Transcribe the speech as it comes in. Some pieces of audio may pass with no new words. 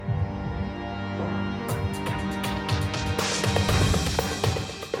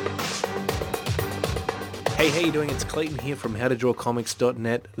Hey, how you doing? It's Clayton here from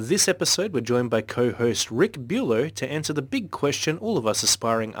howtodrawcomics.net. This episode, we're joined by co-host Rick Buelow to answer the big question all of us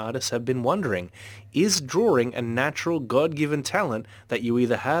aspiring artists have been wondering. Is drawing a natural, God-given talent that you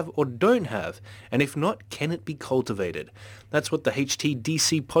either have or don't have? And if not, can it be cultivated? That's what the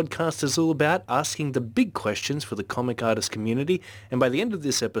HTDC podcast is all about, asking the big questions for the comic artist community. And by the end of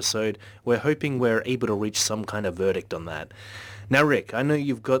this episode, we're hoping we're able to reach some kind of verdict on that. Now, Rick, I know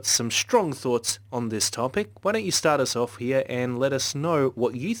you've got some strong thoughts on this topic. Why don't you start us off here and let us know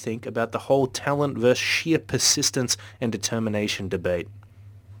what you think about the whole talent versus sheer persistence and determination debate?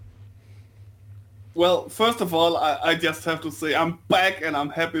 Well, first of all, I just have to say I'm back and I'm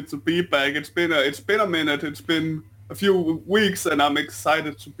happy to be back. It's been a minute. It's been a few weeks and I'm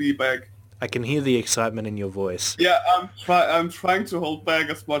excited to be back. I can hear the excitement in your voice. Yeah, I'm trying to hold back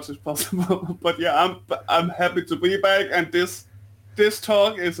as much as possible. But yeah, I'm happy to be back, and this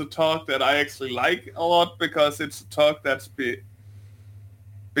talk is a talk that I actually like a lot because it's a talk that's being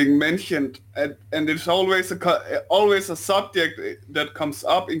mentioned, and it's always a subject that comes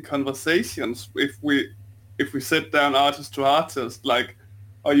up in conversations if we sit down artist to artist, like,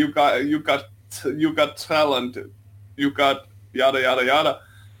 oh, you got talent, you got yada yada yada,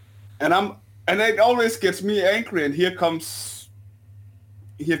 and it always gets me angry, and here comes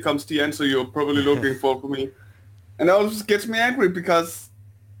the answer you're probably looking for me. And it always gets me angry because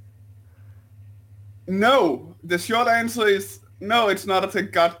no, the short answer is no, it's not a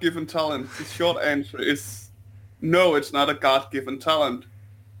God-given talent. The short answer is no, it's not a God-given talent.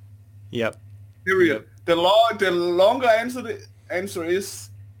 Yep. Period. Yep. The longer answer is,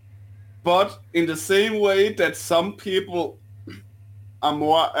 but in the same way that some people are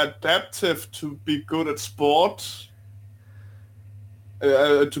more adaptive to be good at sport,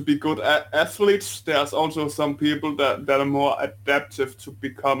 to be good athletes, there's also some people that are more adaptive to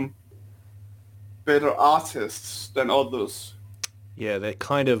become better artists than others. Yeah, they're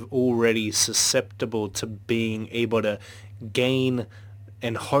kind of already susceptible to being able to gain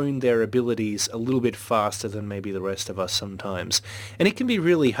and hone their abilities a little bit faster than maybe the rest of us sometimes. And it can be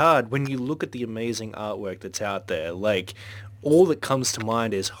really hard when you look at the amazing artwork that's out there. Like, all that comes to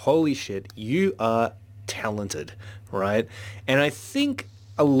mind is, holy shit, you are talented, right? And I think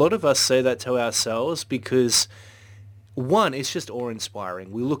a lot of us say that to ourselves because, one, it's just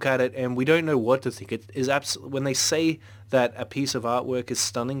awe-inspiring. We look at it and we don't know what to think. It is absolutely, when they say that a piece of artwork is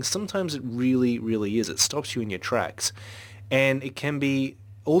stunning, sometimes it really, really is. It stops you in your tracks. And it can be,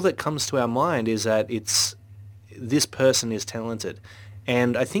 all that comes to our mind is that this person is talented.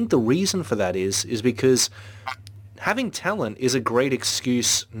 And I think the reason for that is because having talent is a great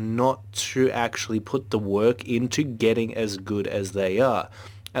excuse not to actually put the work into getting as good as they are.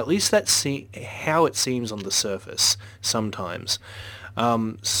 At least that's how it seems on the surface sometimes.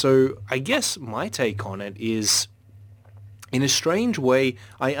 So I guess my take on it is, in a strange way,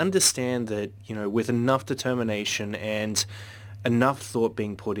 I understand that, with enough determination and enough thought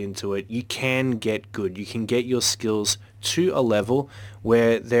being put into it, you can get good. You can get your skills to a level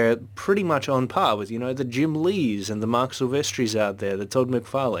where they're pretty much on par with, the Jim Lees and the Mark Silvestris out there, the Todd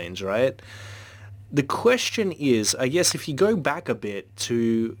McFarlanes, right? The question is, I guess if you go back a bit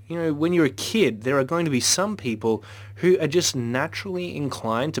to, when you're a kid, there are going to be some people who are just naturally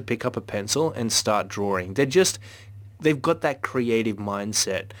inclined to pick up a pencil and start drawing. They've got that creative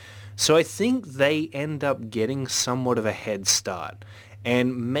mindset. So I think they end up getting somewhat of a head start.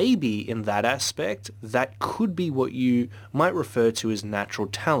 And maybe in that aspect, that could be what you might refer to as natural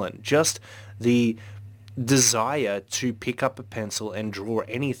talent. Just the desire to pick up a pencil and draw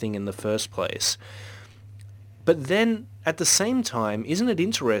anything in the first place. But then, at the same time, isn't it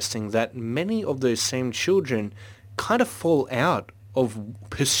interesting that many of those same children kind of fall out of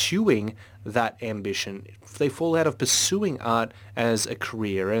pursuing that ambition? They fall out of pursuing art as a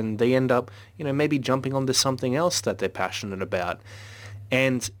career, and they end up, maybe jumping onto something else that they're passionate about.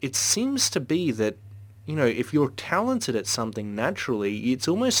 And it seems to be that, if you're talented at something naturally, it's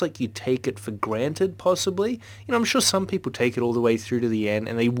almost like you take it for granted, possibly. I'm sure some people take it all the way through to the end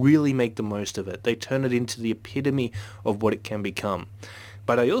and they really make the most of it. They turn it into the epitome of what it can become.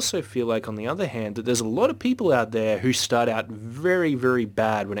 But I also feel like, on the other hand, that there's a lot of people out there who start out very, very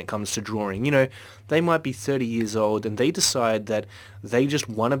bad when it comes to drawing. They might be 30 years old and they decide that they just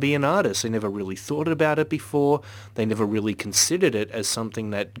want to be an artist. They never really thought about it before. They never really considered it as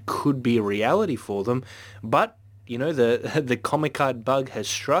something that could be a reality for them. But, the comic art bug has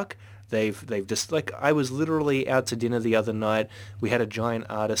struck. They've just, like, I was literally out to dinner the other night. We had a giant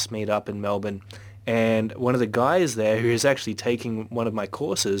artist meet up in Melbourne. And one of the guys there, who is actually taking one of my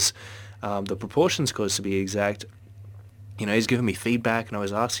courses, the proportions course to be exact, he's giving me feedback, and I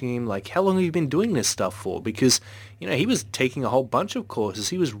was asking him, like, how long have you been doing this stuff for? Because, he was taking a whole bunch of courses.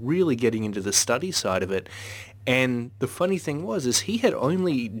 He was really getting into the study side of it. And the funny thing is he had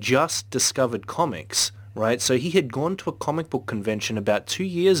only just discovered comics, right? So he had gone to a comic book convention about 2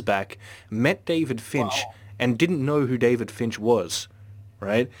 years back, met David Finch, Wow. and didn't know who David Finch was,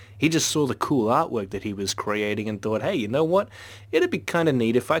 right? He just saw the cool artwork that he was creating and thought, hey, you know what? It'd be kind of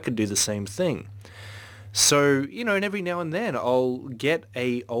neat if I could do the same thing. So, and every now and then I'll get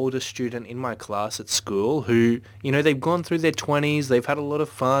a older student in my class at school who, they've gone through their 20s, they've had a lot of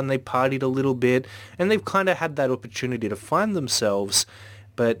fun, they partied a little bit, and they've kind of had that opportunity to find themselves,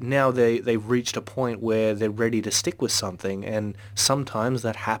 but now they've reached a point where they're ready to stick with something, and sometimes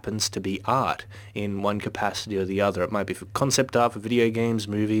that happens to be art in one capacity or the other. It might be for concept art for video games,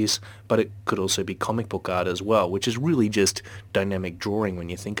 movies, but it could also be comic book art as well, which is really just dynamic drawing when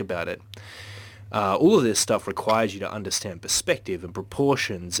you think about it. All of this stuff requires you to understand perspective and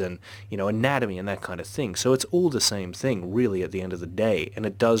proportions and, anatomy and that kind of thing. So it's all the same thing, really, at the end of the day. And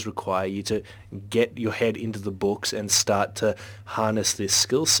it does require you to get your head into the books and start to harness this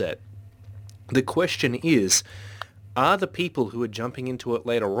skill set. The question is, are the people who are jumping into it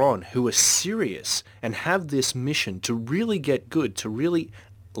later on, who are serious and have this mission to really get good, to really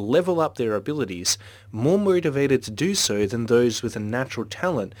level up their abilities, more motivated to do so than those with a natural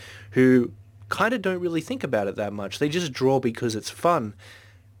talent who kind of don't really think about it that much? They just draw because it's fun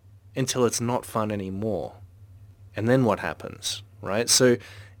until it's not fun anymore. And then what happens, right? So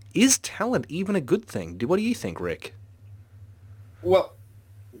is talent even a good thing? What do you think, Rick? Well,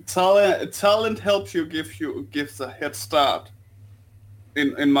 talent helps you, gives a head start.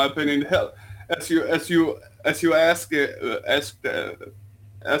 In my opinion, as you asked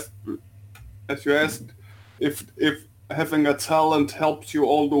if having a talent helps you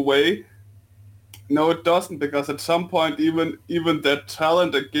all the way. No, it doesn't, because at some point even that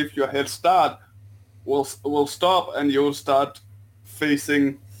talent that gives you a head start will stop, and you'll start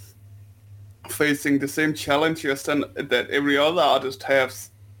facing the same challenges that every other artist have,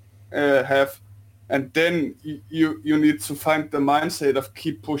 and then you need to find the mindset of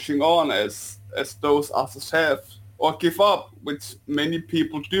keep pushing on as those artists have, or give up, which many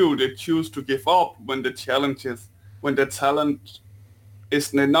people do. They choose to give up when the talent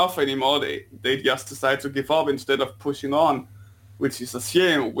isn't enough anymore. They just decide to give up instead of pushing on, which is a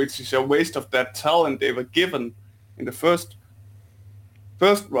shame, which is a waste of that talent they were given in the first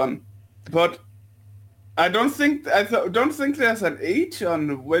run. But I don't think there's an age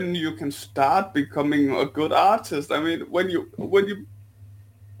on when you can start becoming a good artist. I mean,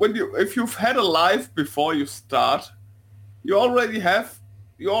 if you've had a life before you start, you already have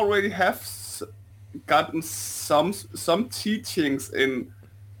gotten some teachings in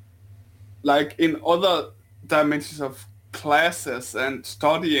other dimensions of classes and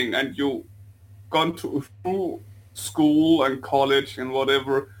studying, and you gone through school and college and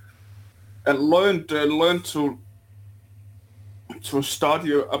whatever, and learned to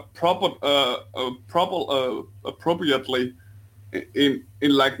study appropriately in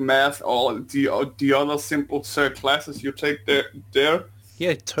like math or the other simple classes you take there.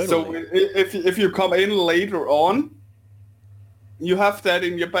 Yeah, totally. So if you come in later on, you have that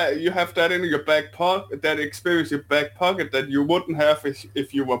in your back. You have that in your back pocket. That experience in your back pocket that you wouldn't have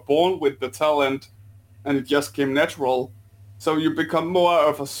if you were born with the talent, and it just came natural. So you become more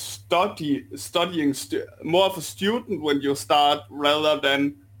of a more of a student when you start, rather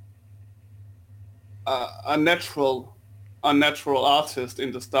than a natural artist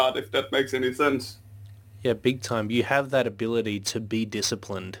in the start. If that makes any sense. Yeah, big time. You have that ability to be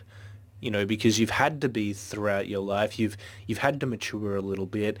disciplined, because you've had to be throughout your life. You've had to mature a little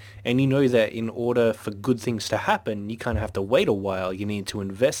bit, and you know that in order for good things to happen, you kind of have to wait a while. You need to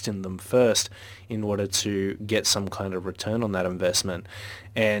invest in them first in order to get some kind of return on that investment.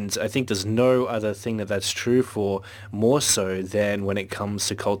 And I think there's no other thing that's true for more so than when it comes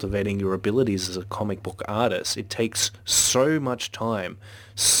to cultivating your abilities as a comic book artist. It takes so much time,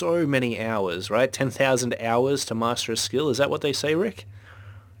 so many hours, right? 10,000 hours to master a skill. Is that what they say, Rick?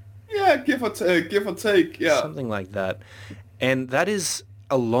 Yeah, give or take, yeah. Something like that. And that is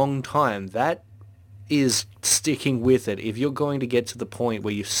a long time. That is sticking with it. If you're going to get to the point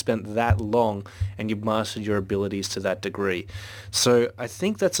where you've spent that long and you've mastered your abilities to that degree. So I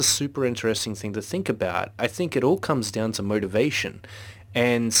think that's a super interesting thing to think about. I think it all comes down to motivation.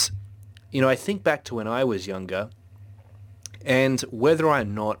 And, I think back to when I was younger, and whether or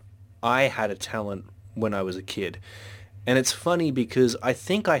not I had a talent when I was a kid. And it's funny because I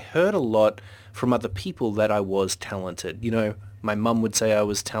think I heard a lot from other people that I was talented. My mum would say I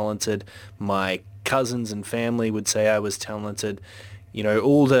was talented. My cousins and family would say I was talented. You know,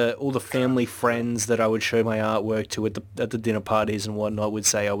 all the family friends that I would show my artwork to at the dinner parties and whatnot would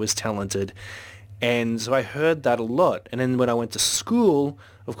say I was talented. And so I heard that a lot. And then when I went to school,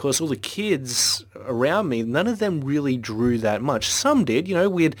 of course, all the kids around me, none of them really drew that much. Some did, you know,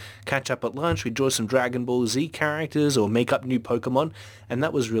 we'd catch up at lunch, we'd draw some Dragon Ball Z characters or make up new Pokemon, and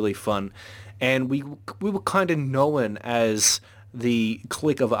that was really fun. And we were kind of known as the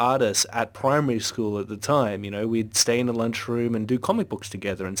clique of artists at primary school at the time. You know, we'd stay in the lunchroom and do comic books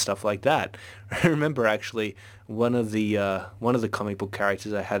together and stuff like that. I remember actually one of the comic book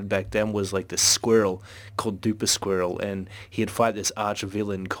characters I had back then was like this squirrel called Duper Squirrel, and he'd fight this arch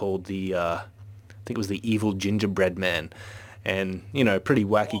villain called I think it was the Evil Gingerbread Man. And, you know, pretty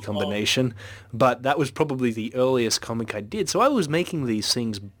wacky combination. But that was probably the earliest comic I did. So I was making these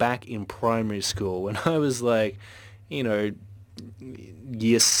things back in primary school when I was like, you know,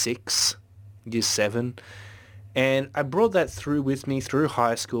 year 6, year 7. And I brought that through with me through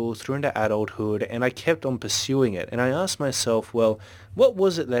high school, through into adulthood, and I kept on pursuing it. And I asked myself, well, what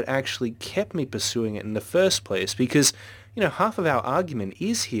was it that actually kept me pursuing it in the first place? Because, you know, half of our argument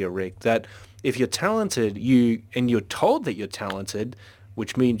is here, Rick, that if you're talented, you're told that you're talented,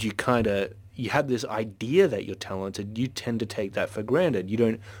 which means you have this idea that you're talented, you tend to take that for granted. You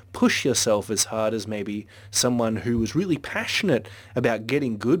don't push yourself as hard as maybe someone who was really passionate about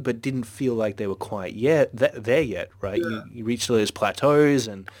getting good but didn't feel like they were quite there yet, right? Yeah. You reach those plateaus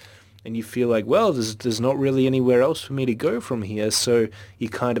and you feel like, well, there's not really anywhere else for me to go from here, so you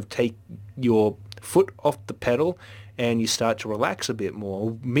kind of take your foot off the pedal and you start to relax a bit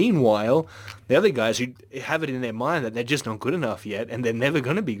more. Meanwhile, the other guys who have it in their mind that they're just not good enough yet and they're never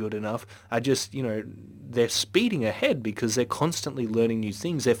going to be good enough are just, you know, they're speeding ahead because they're constantly learning new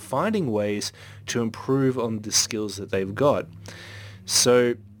things. They're finding ways to improve on the skills that they've got.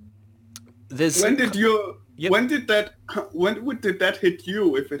 So there's... When did you... Yep. When did that hit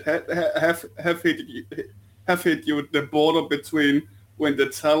you? If it have hit you, the border between when the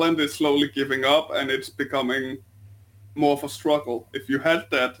talent is slowly giving up and it's becoming more of a struggle. If you had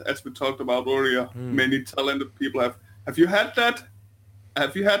that, as we talked about earlier, many talented people have. Have you had that?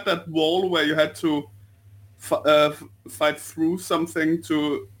 Have you had that wall where you had to fight through something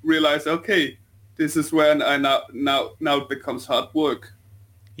to realize, okay, this is when I now it becomes hard work?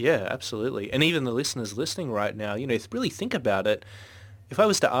 Yeah, absolutely. And even the listeners listening right now, you know, really think about it. If I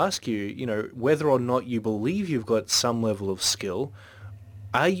was to ask you, you know, whether or not you believe you've got some level of skill,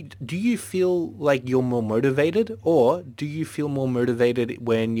 do you feel like you're more motivated, or do you feel more motivated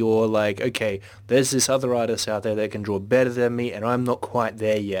when you're like, okay, there's this other artist out there that can draw better than me and I'm not quite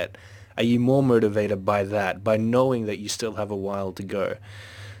there yet? Are you more motivated by that, by knowing that you still have a while to go?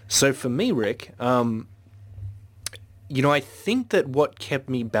 So for me, Rick, you know, I think that what kept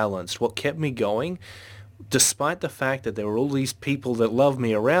me balanced, what kept me going, despite the fact that there were all these people that loved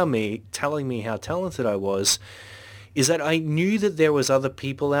me around me telling me how talented I was, is that I knew that there was other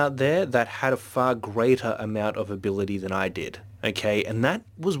people out there that had a far greater amount of ability than I did. Okay, and that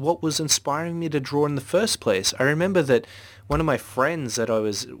was what was inspiring me to draw in the first place. I remember that one of my friends that I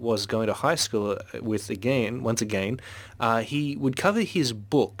was going to high school with once again, he would cover his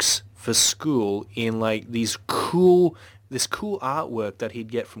books for school in like this cool artwork that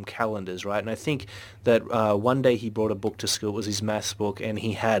he'd get from calendars, right? And I think that one day he brought a book to school. It was his maths book, and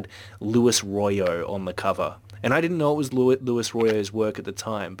he had Louis Royo on the cover. And I didn't know it was Louis Royo's work at the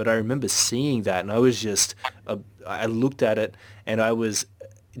time, but I remember seeing that, and I was just, I looked at it, and I was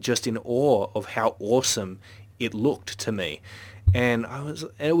just in awe of how awesome it looked to me. And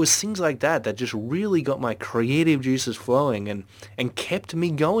it was things like that just really got my creative juices flowing and kept me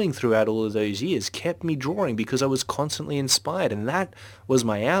going throughout all of those years, kept me drawing because I was constantly inspired, and that was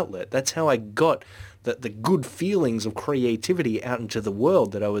my outlet. That's how I got the good feelings of creativity out into the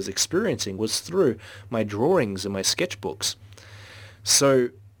world that I was experiencing, was through my drawings and my sketchbooks. So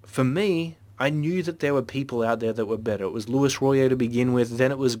for me, I knew that there were people out there that were better. It was Louis Royo to begin with.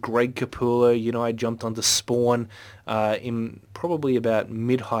 Then it was Greg Capullo. You know, I jumped onto Spawn in probably about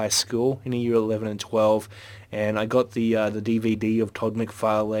mid-high school in year 11 and 12. And I got the DVD of Todd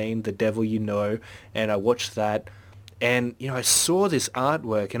McFarlane, The Devil You Know, and I watched that. And, you know, I saw this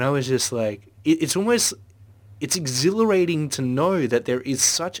artwork and I was just like, it's exhilarating to know that there is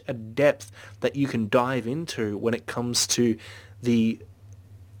such a depth that you can dive into when it comes to the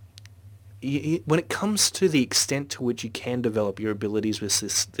extent to which you can develop your abilities with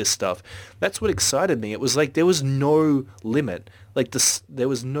this stuff. That's what excited me. It was like there was no limit. There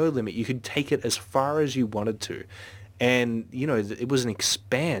was no limit. You could take it as far as you wanted to. And, it was an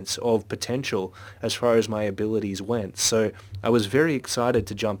expanse of potential as far as my abilities went. So I was very excited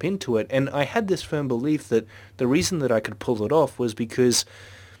to jump into it. And I had this firm belief that the reason that I could pull it off was because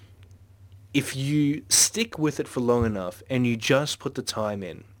if you stick with it for long enough and you just put the time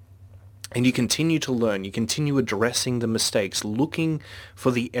in, and you continue to learn, you continue addressing the mistakes, looking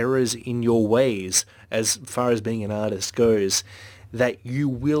for the errors in your ways as far as being an artist goes, that you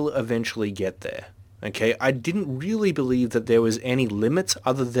will eventually get there. Okay, I didn't really believe that there was any limits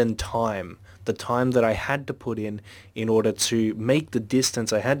other than time, the time that I had to put in order to make the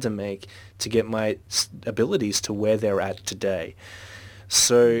distance I had to make to get my abilities to where they're at today.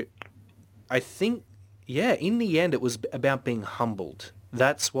 So I think, in the end, it was about being humbled.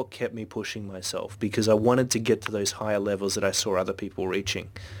 That's what kept me pushing myself, because I wanted to get to those higher levels that I saw other people reaching.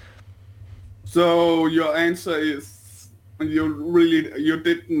 So your answer is you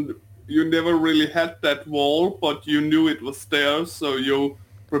never really had that wall, but you knew it was there, so you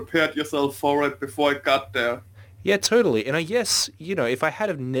prepared yourself for it before it got there. Yeah, totally. And I guess, if I had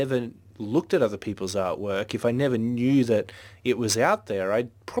have never looked at other people's artwork, if I never knew that it was out there, I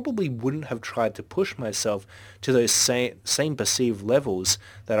probably wouldn't have tried to push myself to those same perceived levels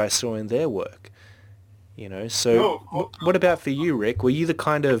that I saw in their work. So what about for you, Rick? Were you the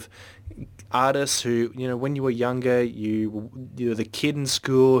kind of artist who, when you were younger, you were the kid in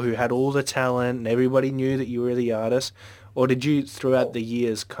school who had all the talent and everybody knew that you were the artist? Or did you, throughout the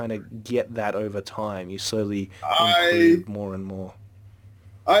years, kind of get that over time? You slowly improved more and more?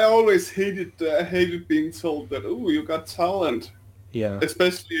 I always hated being told that, oh, you got talent. Yeah.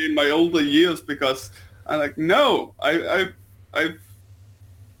 Especially in my older years, because I'm like, no, I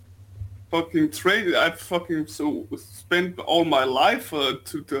fucking trained. I fucking spent all my life for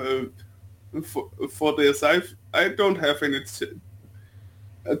this. I don't have any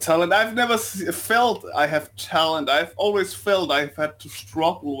talent. I've never felt I have talent. I've always felt I've had to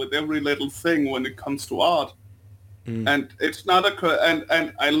struggle with every little thing when it comes to art. And it's not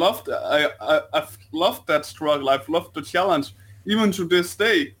and I loved I've loved that struggle. I've loved the challenge. Even to this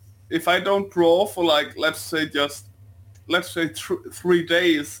day, if I don't draw for let's say 3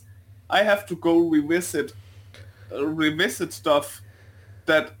 days, I have to go revisit stuff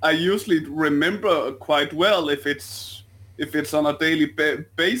that I usually remember quite well if it's on a daily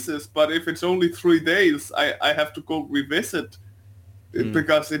basis. But if it's only 3 days, I have to go revisit it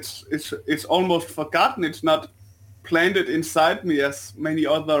because it's almost forgotten. It's not planted inside me as many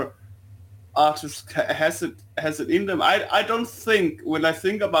other artists has it in them. I don't think, when I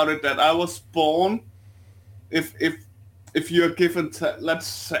think about it, that I was born. If you're given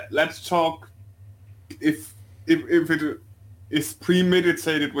let's talk, if it is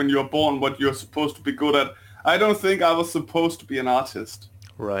premeditated when you're born what you're supposed to be good at, I don't think I was supposed to be an artist.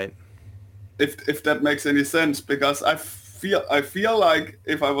 Right. If that makes any sense, because I feel like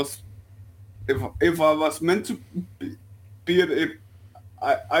if I was meant to be it,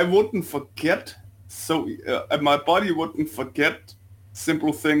 I wouldn't forget. So my body wouldn't forget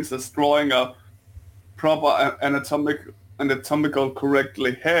simple things as drawing a proper anatomical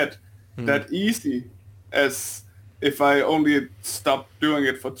correctly head that easy as if I only stopped doing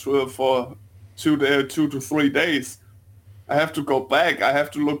it for 2 to 3 days. I have to go back. I have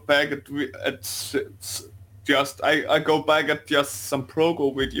to look back at just I go back at just some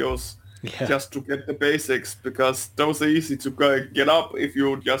Progo videos. Yeah. Just to get the basics, because those are easy to get up if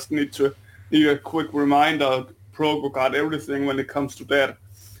you just need a quick reminder. Progo got everything when it comes to that.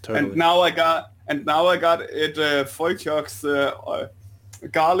 Totally. And now I got it Wojciech's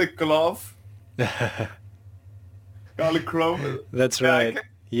garlic glove. Garlic glove. That's right.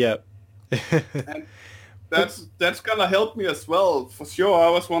 Yep. And that's gonna help me as well, for sure. I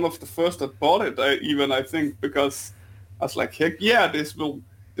was one of the first that bought it, I think, because I was like, heck yeah, this will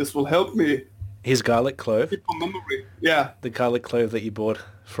help me. His garlic clove? Keep my memory. Yeah. The garlic clove that you bought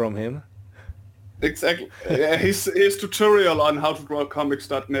from him? Exactly. His tutorial on how to draw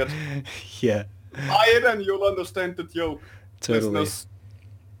comics.net. Yeah. Buy it and you'll understand the joke. Totally. Listeners.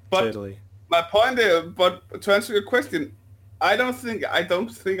 But totally. My point is, but to answer your question, I don't think I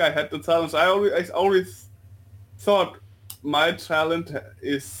had the talent. I always thought my talent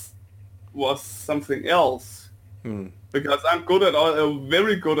was something else. Because I'm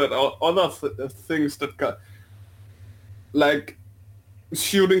very good at other things that got, like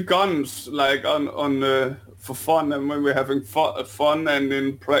shooting guns, like on for fun, and when we're having fun and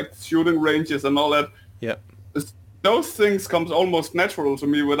in practice shooting ranges and all that. Yeah. Those things comes almost natural to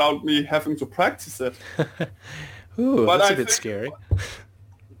me without me having to practice it. Ooh, but that's a bit scary.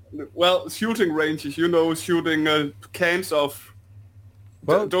 Well, shooting ranges, shooting cans of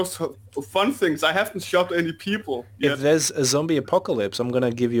Well, those fun things. I haven't shot any people if yet. there's a zombie apocalypse, I'm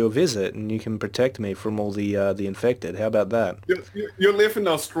gonna give you a visit, and you can protect me from all the infected. How about that? You live in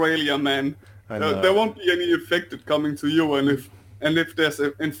Australia, man. I There know. won't be any infected coming to you, and if there's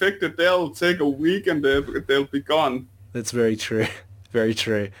infected, they'll take a week and they'll be gone. That's very true. Very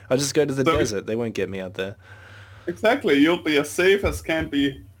true. I'll just go to the So desert. They won't get me out there. exactly, you'll be as safe as can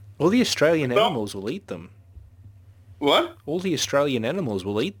be. All the Australian No, animals will eat them. what? All the Australian animals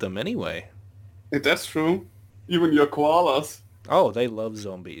will eat them anyway. That's true. Even your koalas. Oh, they love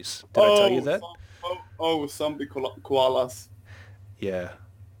zombies. Did I tell you that? Zombie koalas. Yeah.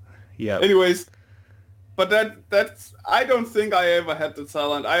 Yeah. Anyways, but that's I don't think I ever had the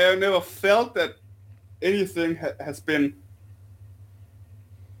talent. I have never felt that anything has been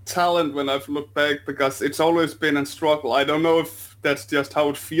talent when I've looked back, because it's always been a struggle. I don't know if that's just how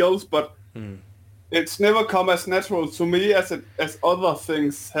it feels, but it's never come as natural to me as other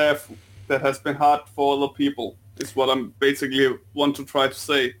things have that has been hard for other people. Is what I'm basically want to try to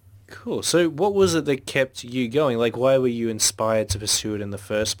say. Cool. So what was it that kept you going? Like, why were you inspired to pursue it in the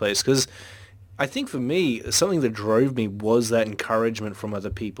first place? Because I think for me, something that drove me was that encouragement from other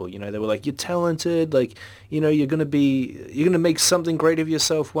people. You know, they were like, you're talented, like, you know, you're going to make something great of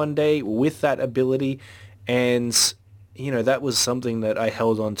yourself one day with that ability. And, you know, that was something that I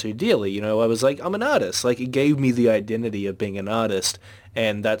held on to dearly. You know, I was like, I'm an artist. Like, it gave me the identity of being an artist.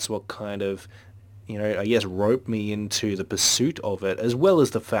 And that's what kind of, you know, I guess roped me into the pursuit of it, as well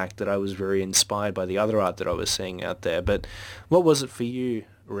as the fact that I was very inspired by the other art that I was seeing out there. But what was it for you,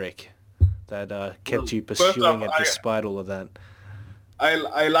 Rick, that kept you First pursuing off, it despite all of that?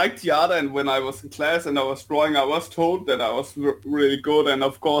 I liked the art, and when I was in class and I was drawing, I was told that I was really good. And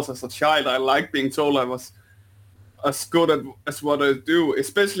of course, as a child, I liked being told I was as good as what I do,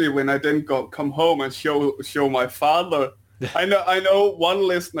 especially when I then come home and show my father. I know one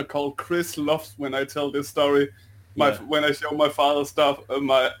listener called Chris loves when I tell this story. Yeah. When I show my father stuff,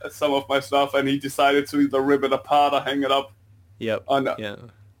 some of my stuff, and he decided to either rip it apart or hang it up Yep. on Yeah.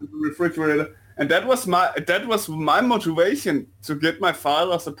 the refrigerator. And that was my motivation to get my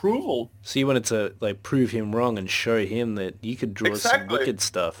father's approval. So you wanted to like prove him wrong and show him that you could draw some Exactly. wicked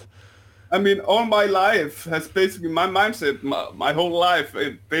stuff. I mean, all my life has basically my mindset. My whole life,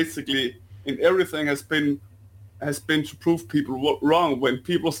 it basically in everything has been to prove people wrong. When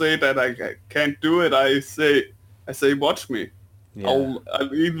people say that I can't do it, I say watch me. Yeah.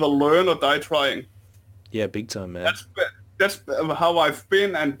 I'll either learn or die trying. Yeah, big time, man. That's how I've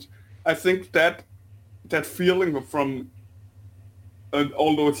been, and I think that feeling from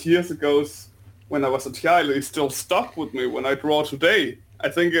all those years ago when I was a child is still stuck with me when I draw today. I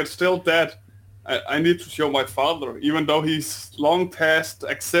think it's still that I need to show my father, even though he's long past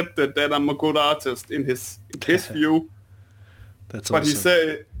accepted that I'm a good artist in his view. That's But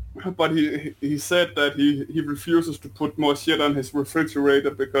awesome. he said that he refuses to put more shit on his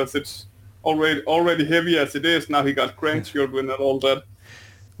refrigerator because it's already heavy as it is. Now he got grandchildren and all that.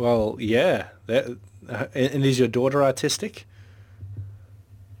 Well, yeah. And is your daughter artistic?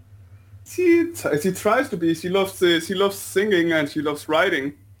 She tries to be. She loves singing and she loves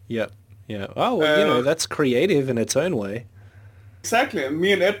writing. Yep. Yeah. Oh, well, you know, Uh, that's creative in its own way. exactly.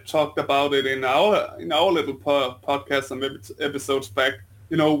 Me and Ed talked about it in our little podcast some episodes back.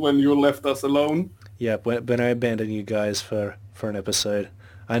 You know, when you left us alone. Yep. When I abandoned you guys for an episode.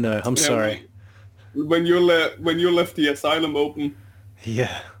 I know. I'm Yeah, sorry. when you left the asylum open.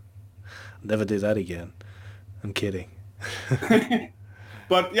 Yeah. Never do that again. I'm kidding.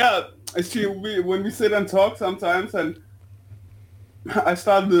 But yeah, when we sit and talk sometimes, and I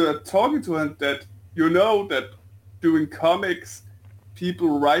started talking to him that that doing comics,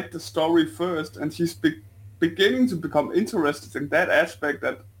 people write the story first, and she's beginning to become interested in that aspect.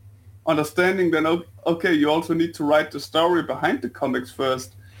 That understanding that okay, you also need to write the story behind the comics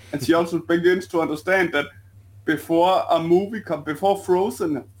first, and she also begins to understand that before a movie before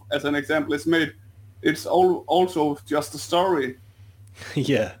Frozen, as an example, is made, it's also just a story.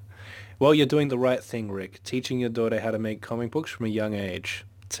 Yeah. Well, you're doing the right thing, Rick. Teaching your daughter how to make comic books from a young age.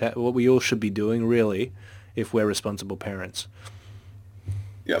 It's what we all should be doing, really, if we're responsible parents.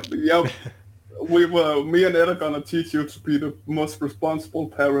 Yeah, me and Ed are gonna teach you to be the most responsible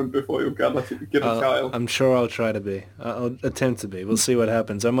parent before you get a child. I'm sure I'll try to be. I'll attempt to be. We'll see what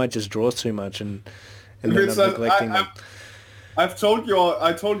happens. I might just draw too much and end up neglecting them. I told you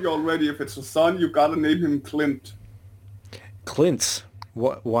already. If it's a son, you gotta name him Clint. Clint.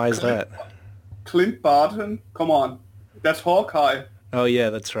 Why is that? Clint Barton. Come on, that's Hawkeye. Oh, yeah,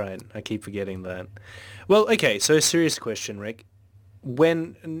 that's right. I keep forgetting that. Well, okay, so serious question, Rick.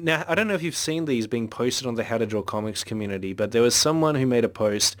 Now I don't know if you've seen these being posted on the How to Draw Comics community, but there was someone who made a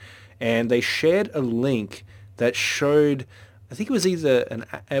post and they shared a link that showed, I think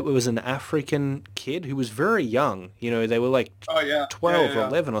it was an African kid who was very young. You know, they were like Oh yeah. 12 or Yeah.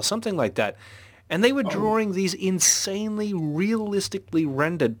 11 or something like that. And they were drawing these insanely realistically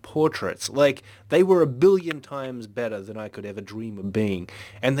rendered portraits. Like, they were a billion times better than I could ever dream of being.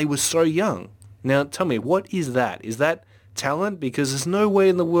 And they were so young. Now, tell me, what is that? Is that talent? Because there's no way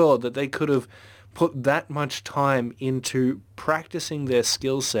in the world that they could have put that much time into practicing their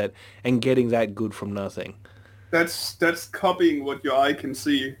skill set and getting that good from nothing. That's copying what your eye can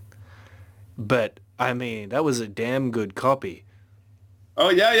see. But, I mean, that was a damn good copy. Oh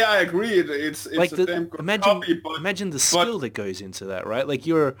yeah, yeah, I agree. It's Like a damn good imagine copy, but imagine the skill that goes into that, right? Like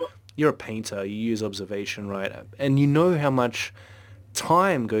you're a painter, you use observation, right? And you know how much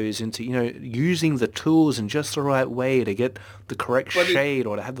time goes into, you know, using the tools in just the right way to get the correct shade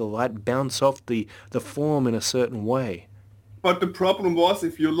or to have the light bounce off the form in a certain way. but the problem was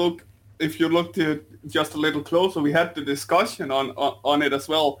if you looked at just a little closer, we had the discussion on it as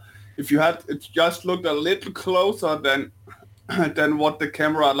well. If you had just looked a little closer than what the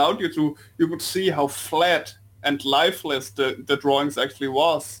camera allowed you to, you could see how flat and lifeless the drawings actually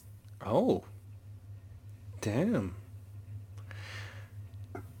was. Oh, damn.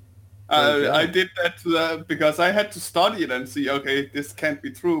 I did that because I had to study it and see, okay, this can't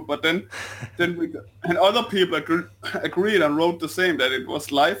be true. But then and other people agreed and wrote the same, that it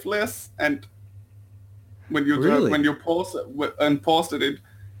was lifeless, and when you Really? when you posted it,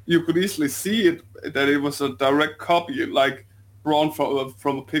 you could easily see it that it was a direct copy, like drawn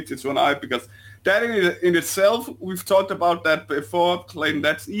from a picture to an eye. Because that in itself, we've talked about that before, Clayton.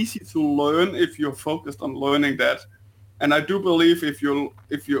 That's easy to learn if you're focused on learning that. And I do believe if you're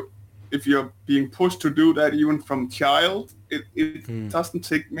being pushed to do that even from child, it doesn't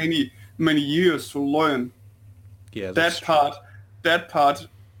take many years to learn Yeah, that's that part,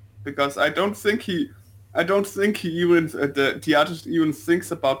 because I don't think he even the artist even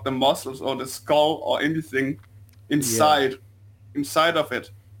thinks about the muscles or the skull or anything inside of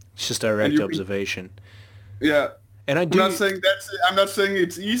it. it's just direct you- observation. Yeah, And I I'm do not saying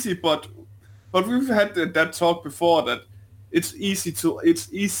it's easy, but we've had that talk before, that it's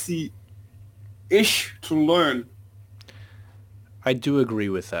easy-ish to learn. I do agree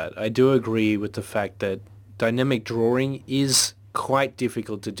with that. I do agree with the fact that dynamic drawing is quite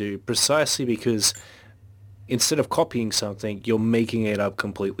difficult to do, precisely because instead of copying something, you're making it up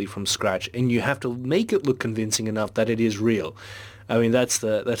completely from scratch, and you have to make it look convincing enough that it is real. I mean, that's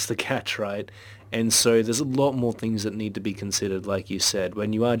the catch, right? And so there's a lot more things that need to be considered, like you said.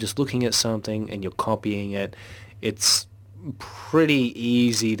 When you are just looking at something and you're copying it, it's pretty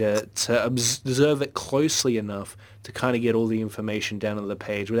easy to observe it closely enough to kind of get all the information down on the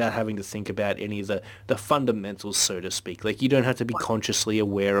page without having to think about any of the fundamentals, so to speak. Like, you don't have to be consciously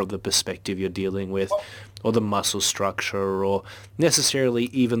aware of the perspective you're dealing with or the muscle structure or necessarily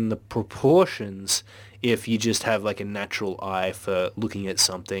even the proportions if you just have like a natural eye for looking at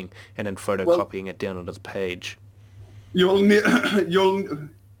something and then photocopying it down onto the page. You'll need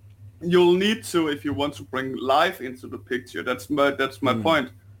you'll need to, if you want to bring life into the picture. That's my point,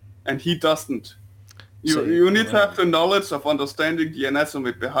 and he doesn't. You need to have the knowledge of understanding the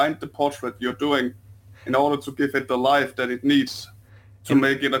anatomy behind the portrait you're doing in order to give it the life that it needs to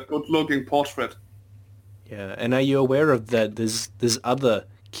make it a good-looking portrait. Yeah, and are you aware of that? There's other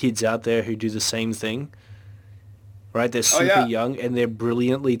kids out there who do the same thing, right? They're super young and they're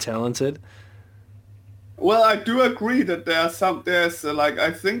brilliantly talented. Well, I do agree that there's like,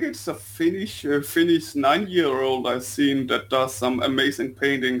 I think it's a Finnish 9-year-old I've seen that does some amazing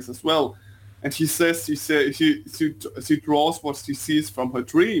paintings as well, and she says she draws what she sees from her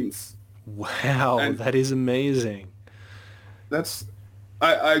dreams. Wow, And that is amazing. that's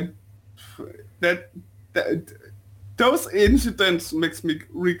that those incidents makes me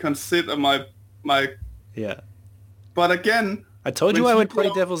reconsider my. Yeah. But again, I told you I would play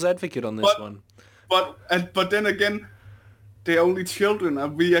devil's advocate on this one. But then again, they're only children,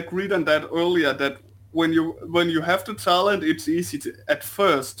 and we agreed on that earlier. That when you have the talent, it's easy to at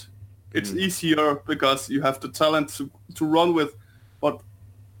first. It's easier because you have the talent to run with, but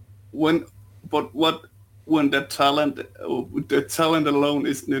when that talent alone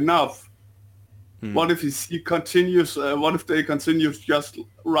isn't enough. What if he continues? What if they continue just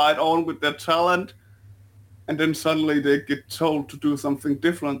right on with their talent, and then suddenly they get told to do something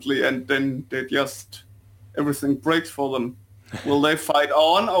differently, and then everything breaks for them? Will they fight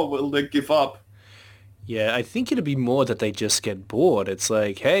on, or will they give up? Yeah, I think it'd be more that they just get bored. It's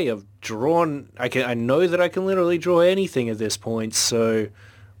like, hey, I know that I can literally draw anything at this point, so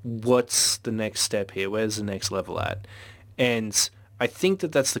what's the next step here? Where's the next level at? And I think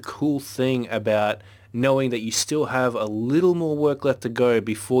that that's the cool thing about knowing that you still have a little more work left to go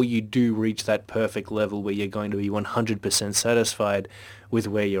before you do reach that perfect level where you're going to be 100% satisfied with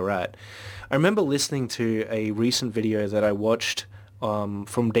where you're at. I remember listening to a recent video that I watched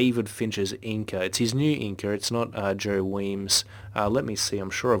from David Fincher's Inker. It's his new Inker. It's not Joe Weems. Let me see.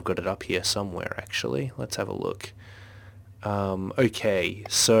 I'm sure I've got it up here somewhere, actually. Let's have a look. Okay,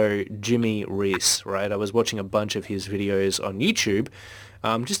 so Jimmy Reese, right? I was watching a bunch of his videos on YouTube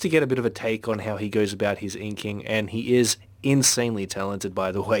just to get a bit of a take on how he goes about his inking, and he is insanely talented,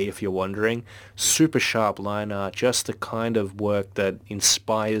 by the way, if you're wondering. Super sharp line art, just the kind of work that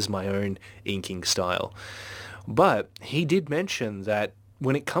inspires my own inking style. But he did mention that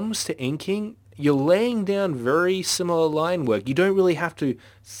when it comes to inking, you're laying down very similar line work. You don't really have to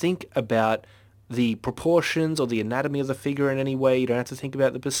think about the proportions or the anatomy of the figure in any way. You don't have to think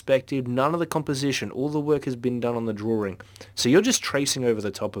about the perspective, none of the composition. All the work has been done on the drawing. So you're just tracing over the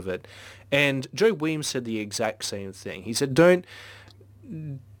top of it. And Joe Weems said the exact same thing. He said, don't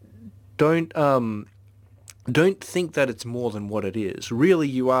think that it's more than what it is. Really,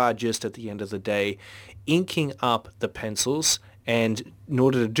 you are just, at the end of the day, inking up the pencils, and in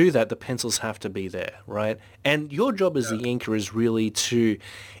order to do that, the pencils have to be there, right? And your job as the inker is really to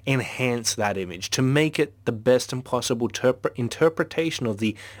enhance that image, to make it the best possible interpretation of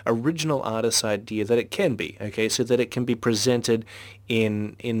the original artist's idea that it can be, okay? So that it can be presented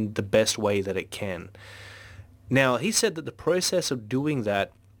in the best way that it can. Now, he said that the process of doing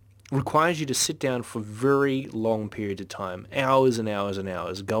that requires you to sit down for very long periods of time, hours and hours and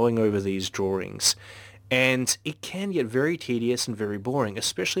hours, going over these drawings. And it can get very tedious and very boring,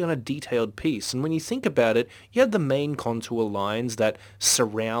 especially on a detailed piece. And when you think about it, you have the main contour lines that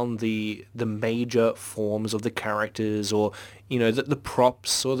surround the major forms of the characters, or, you know, the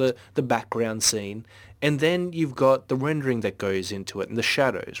props or the background scene. And then you've got the rendering that goes into it and the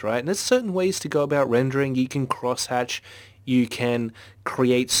shadows, right? And there's certain ways to go about rendering. You can crosshatch. You can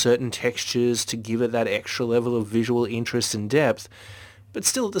create certain textures to give it that extra level of visual interest and depth. But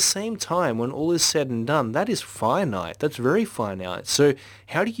still, at the same time, when all is said and done, that is finite. That's very finite. So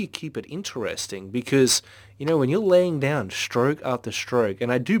how do you keep it interesting? Because, you know, when you're laying down stroke after stroke, and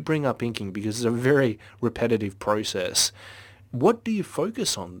I do bring up inking because it's a very repetitive process, what do you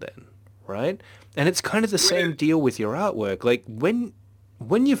focus on then, right? And it's kind of the same deal with your artwork. Like, when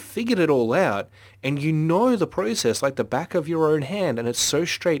you've figured it all out and you know the process like the back of your own hand, and it's so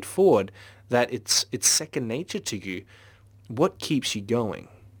straightforward that it's second nature to you, what keeps you going?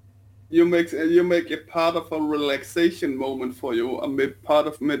 You make it part of a relaxation moment for you, part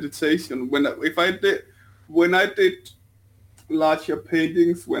of meditation. When I did larger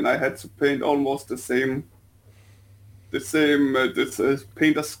paintings, when I had to paint almost the same,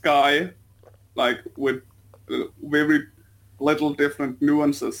 paint a sky, like with very little different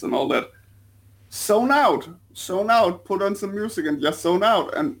nuances and all that. Zone out, put on some music and just zone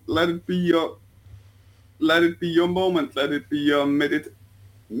out and let it be your moment. Let it be your meditate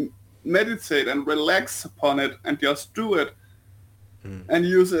and relax upon it and just do it. And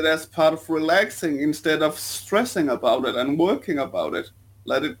use it as part of relaxing instead of stressing about it and working about it.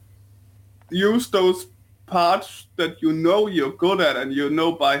 Let it use those parts that you know you're good at and you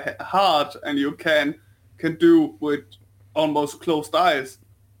know by heart and you can do with almost closed eyes.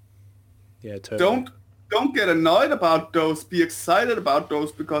 Yeah, totally. Don't get annoyed about those. Be excited about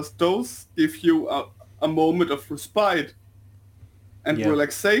those, because those give you a moment of respite and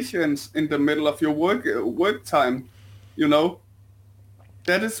relaxations in the middle of your work time. You know,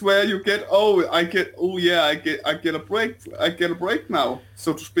 that is where you get I get a break. I get a break now,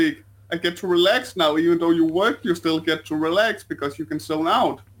 so to speak. I get to relax now. Even though you work, you still get to relax because you can zone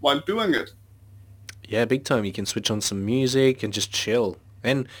out while doing it. Yeah, big time. You can switch on some music and just chill.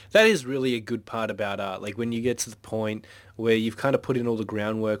 And that is really a good part about art. Like when you get to the point where you've kind of put in all the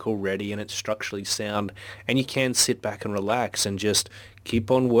groundwork already and it's structurally sound, and you can sit back and relax and just keep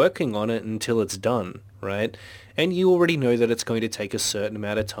on working on it until it's done, right? And you already know that it's going to take a certain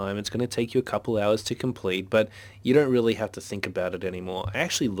amount of time. It's going to take you a couple hours to complete, but you don't really have to think about it anymore. I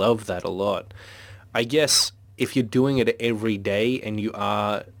actually love that a lot. I guess if you're doing it every day and you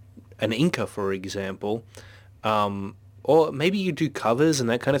are an inker, for example, or maybe you do covers and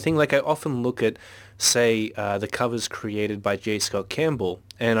that kind of thing. Like I often look at, say, the covers created by J. Scott Campbell,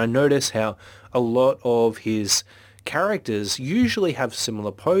 and I notice how a lot of his characters usually have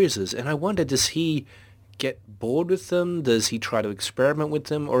similar poses, and I wonder, does he get bored with them? Does he try to experiment with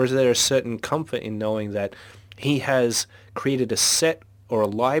them? Or is there a certain comfort in knowing that he has created a set or a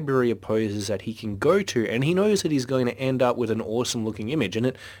library of poses that he can go to, and he knows that he's going to end up with an awesome looking image, and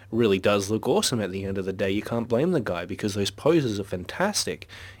it really does look awesome at the end of the day. You can't blame the guy because those poses are fantastic,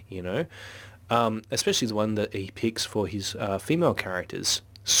 you know, especially the one that he picks for his female characters.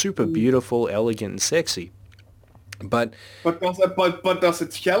 Super beautiful, elegant, and sexy. But does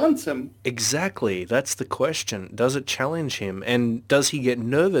it challenge him? exactly, that's the question. Does it challenge him? And does he get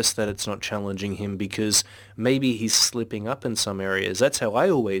nervous that it's not challenging him because maybe he's slipping up in some areas? That's how I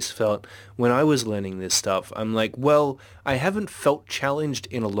always felt when I was learning this stuff. I'm like, well, I haven't felt challenged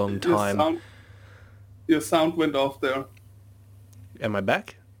in a long time. Your sound went off there. Am I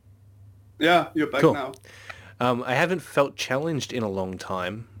back? Yeah, you're back Cool. now. I haven't felt challenged in a long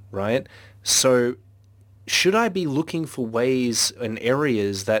time, right? So should I be looking for ways and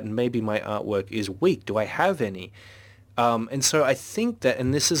areas that maybe my artwork is weak? Do I have any? And so I think that,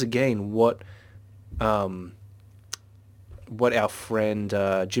 and this is again what our friend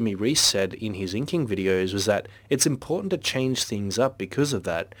Jimmy Reese said in his inking videos, was that it's important to change things up because of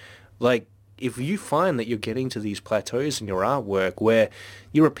that. Like, if you find that you're getting to these plateaus in your artwork where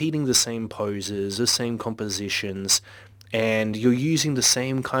you're repeating the same poses, the same compositions, and you're using the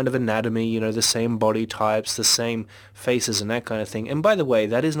same kind of anatomy, you know, the same body types, the same faces and that kind of thing. And by the way,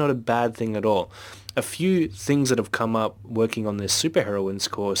 that is not a bad thing at all. A few things that have come up working on this superheroines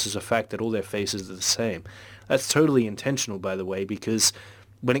course is the fact that all their faces are the same. That's totally intentional, by the way, because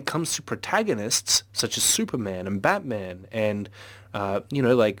when it comes to protagonists such as Superman and Batman and, you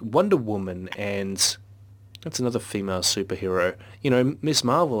know, like Wonder Woman and that's another female superhero, you know, Miss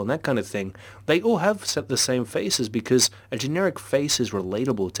Marvel and that kind of thing, they all have the same faces because a generic face is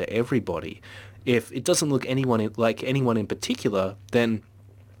relatable to everybody. If it doesn't look like anyone in particular, then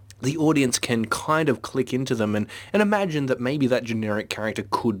the audience can kind of click into them and imagine that maybe that generic character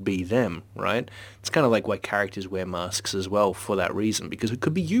could be them, right? It's kind of like why characters wear masks as well for that reason, because it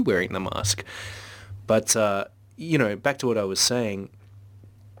could be you wearing the mask. But, you know, back to what I was saying,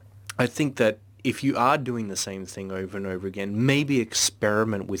 I think that if you are doing the same thing over and over again, maybe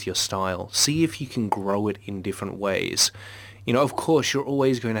experiment with your style. See if you can grow it in different ways. You know, of course, you're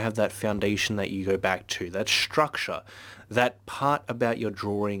always going to have that foundation that you go back to, that structure, that part about your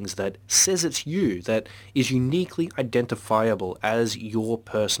drawings that says it's you, that is uniquely identifiable as your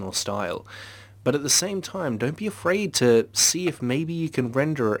personal style. But at the same time, don't be afraid to see if maybe you can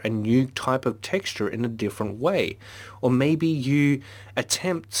render a new type of texture in a different way. Or maybe you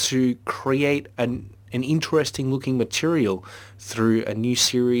attempt to create an interesting looking material through a new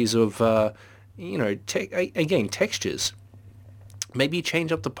series of, you know, again, textures. Maybe you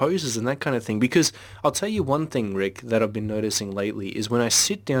change up the poses and that kind of thing. Because I'll tell you one thing, Rick, that I've been noticing lately is when I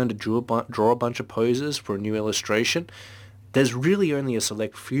sit down to draw a bunch of poses for a new illustration, there's really only a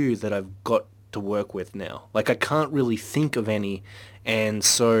select few that I've got to work with now. Like, I can't really think of any, and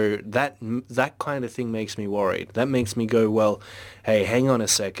so that kind of thing makes me worried. That makes me go, well, hey, hang on a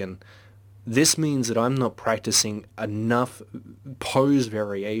second. This means that I'm not practicing enough pose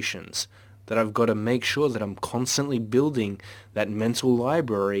variations, that I've got to make sure that I'm constantly building that mental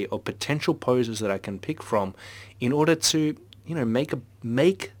library of potential poses that I can pick from in order to, you know, make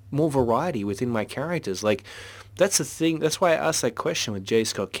more variety within my characters. Like, that's the thing. That's why I asked that question with J.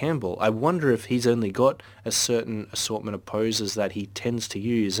 Scott Campbell. I wonder if he's only got a certain assortment of poses that he tends to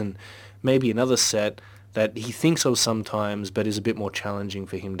use, and maybe another set that he thinks of sometimes, but is a bit more challenging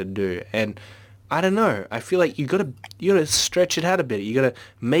for him to do. And I don't know. I feel like you gotta stretch it out a bit. You gotta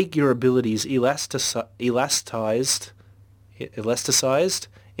make your abilities elasticized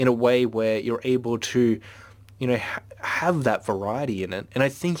in a way where you're able to, you know, have that variety in it. And I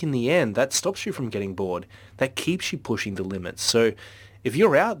think in the end, that stops you from getting bored. That keeps you pushing the limits. So if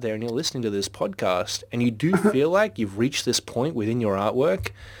you're out there and you're listening to this podcast and you do feel like you've reached this point within your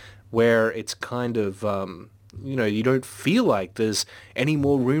artwork where it's kind of, you know, you don't feel like there's any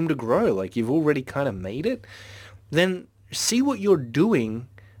more room to grow, like you've already kind of made it, then see what you're doing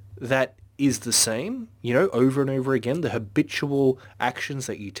that is the same, you know, over and over again, the habitual actions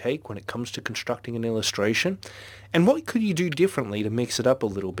that you take when it comes to constructing an illustration. And what could you do differently to mix it up a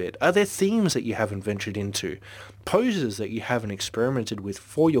little bit? Are there themes that you haven't ventured into? Poses that you haven't experimented with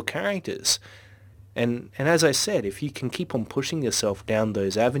for your characters? And as I said, if you can keep on pushing yourself down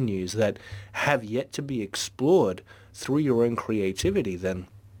those avenues that have yet to be explored through your own creativity, then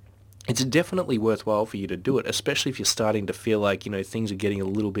it's definitely worthwhile for you to do it, especially if you're starting to feel like, you know, things are getting a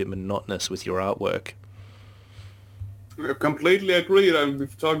little bit monotonous with your artwork. I completely agree, and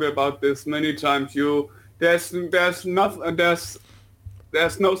we've talked about this many times. There's no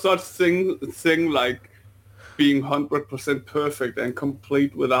such thing like being 100% perfect and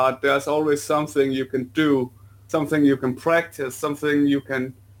complete with art. There's always something you can do, something you can practice, something you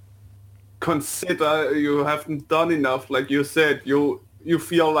can consider you haven't done enough. Like you said, you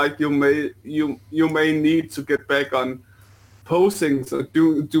feel like you may need to get back on posing, so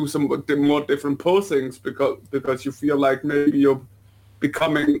do some more different posings because you feel like maybe you're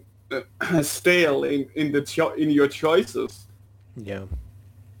becoming stale in your choices. Yeah.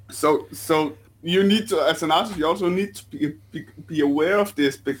 So you need to, as an artist, you also need to be aware of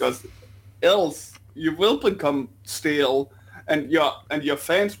this, because else you will become stale, and your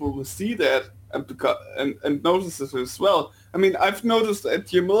fans will see that and notice this as well. I mean, I've noticed that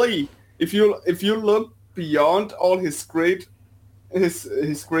Jim Lee, if you look beyond all his great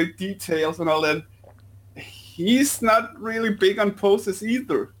details and all that, he's not really big on poses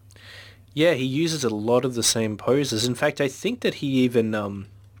either. Yeah, he uses a lot of the same poses. In fact, I think that he even,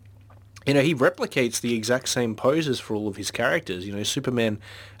 he replicates the exact same poses for all of his characters. Superman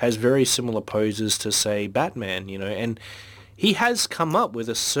has very similar poses to, say, Batman, and he has come up with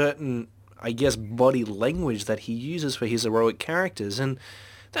a certain, I guess, body language that he uses for his heroic characters. And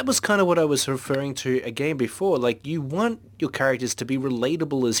that was kind of what I was referring to again before. Like, you want your characters to be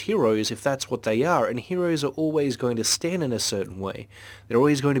relatable as heroes if that's what they are. And heroes are always going to stand in a certain way. They're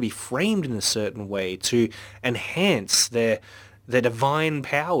always going to be framed in a certain way to enhance their divine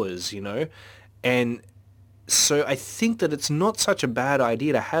powers, And so I think that it's not such a bad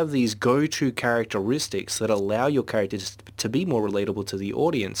idea to have these go-to characteristics that allow your characters to be more relatable to the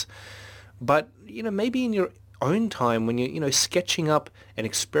audience. But, maybe in your own time when you're, sketching up and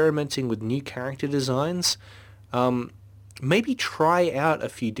experimenting with new character designs, maybe try out a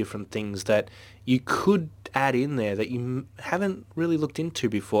few different things that you could add in there that you haven't really looked into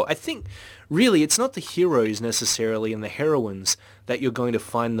before. I think really it's not the heroes necessarily and the heroines that you're going to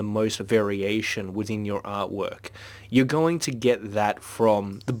find the most variation within your artwork. You're going to get that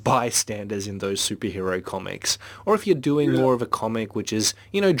from the bystanders in those superhero comics. Or if you're doing more of a comic which is,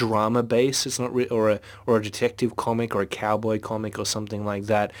 drama based, it's not or a detective comic or a cowboy comic or something like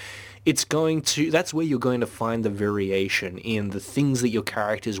that, that's where you're going to find the variation in the things that your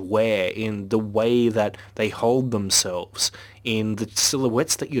characters wear, in the way that they hold themselves, in the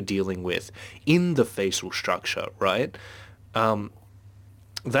silhouettes that you're dealing with, in the facial structure, right?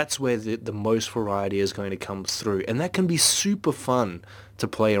 That's where the most variety is going to come through. And that can be super fun to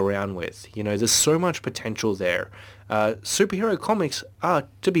play around with. There's so much potential there. Superhero comics are,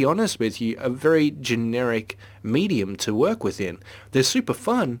 to be honest with you, a very generic medium to work within. They're super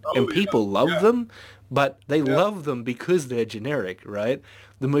fun and people love them, but they love them because they're generic, right?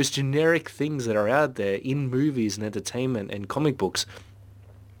 The most generic things that are out there in movies and entertainment and comic books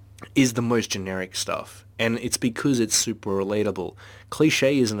is the most generic stuff. And it's because it's super relatable.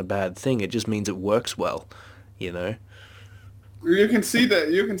 Cliche isn't a bad thing. It just means it works well, You can see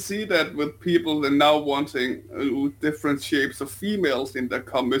that with people that now wanting different shapes of females in their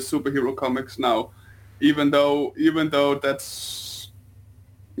superhero comics now, even though that's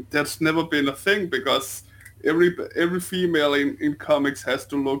never been a thing, because every female in comics has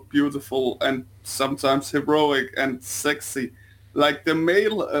to look beautiful and sometimes heroic and sexy. Like the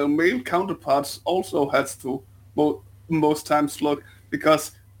male counterparts also has to most times look,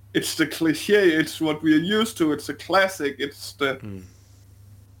 because it's the cliche, it's what we're used to, it's a classic, it's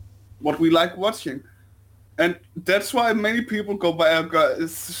what we like watching. And that's why many people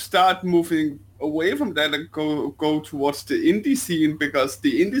start moving away from that and go towards the indie scene, because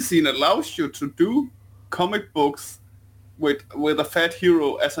the indie scene allows you to do comic books with a fat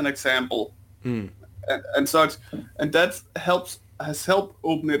hero as an example. And such, and that has helped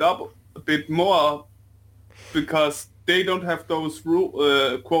open it up a bit more, because they don't have those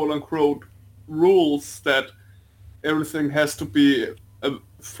quote unquote rules that everything has to be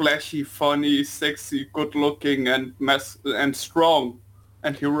flashy, funny, sexy, good looking, and strong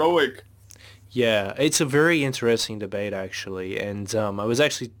and heroic. Yeah, it's a very interesting debate actually, and I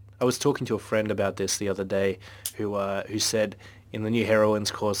was talking to a friend about this the other day, who said, in the new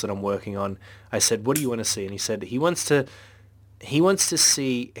heroines course that I'm working on, I said, "What do you want to see?" And he said he wants to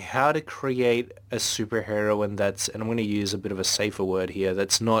see how to create a superheroine that's, and I'm going to use a bit of a safer word here,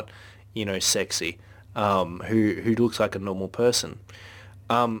 that's not, sexy, who looks like a normal person.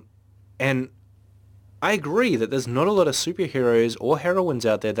 And I agree that there's not a lot of superheroes or heroines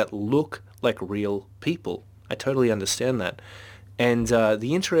out there that look like real people. I totally understand that. And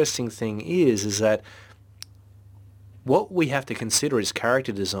the interesting thing is that what we have to consider is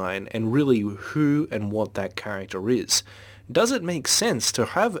character design and really who and what that character is. Does it make sense to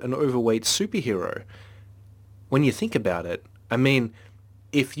have an overweight superhero? When you think about it, I mean,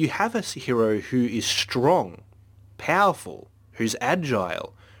 if you have a hero who is strong powerful, who's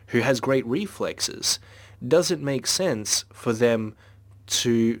agile, who has great reflexes, does it make sense for them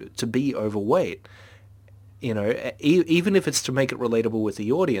to be overweight? You know, even if it's to make it relatable with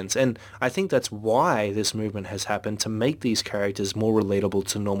the audience. And I think that's why this movement has happened, to make these characters more relatable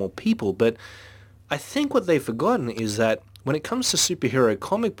to normal people. But I think what they've forgotten is that when it comes to superhero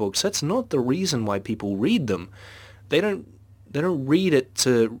comic books, that's not the reason why people read them. They don't read it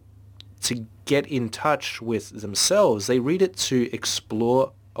to get in touch with themselves. They read it to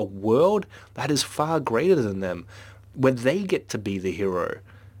explore a world that is far greater than them, where they get to be the hero,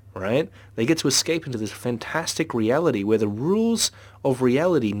 right? They get to escape into this fantastic reality where the rules of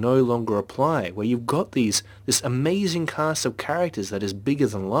reality no longer apply, where you've got this amazing cast of characters that is bigger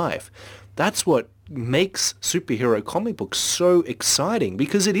than life. That's what makes superhero comic books so exciting,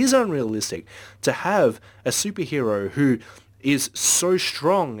 because it is unrealistic to have a superhero who is so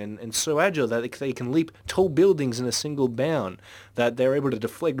strong and so agile that they can leap tall buildings in a single bound, that they're able to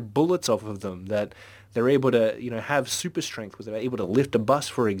deflect bullets off of them, that they're able to, have super strength where they're able to lift a bus,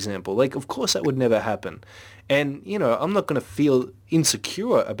 for example. Like, of course that would never happen. And, I'm not going to feel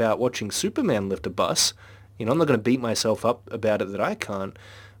insecure about watching Superman lift a bus. I'm not going to beat myself up about it that I can't.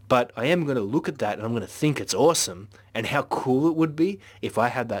 But I am going to look at that and I'm going to think it's awesome and how cool it would be if I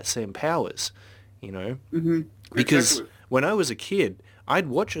had that same powers, Mm-hmm. Because Exactly. when I was a kid, I'd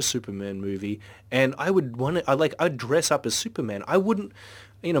watch a Superman movie and I'd dress up as Superman. I wouldn't,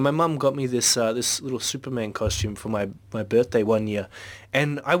 my mum got me this little Superman costume for my birthday one year,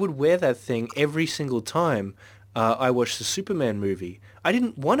 and I would wear that thing every single time I watched the Superman movie. I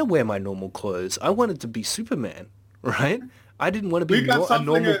didn't want to wear my normal clothes. I wanted to be Superman, right? I didn't want to be We got a something,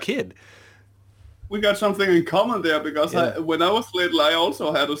 normal kid. We got something in common there, because Yeah. when I was little, I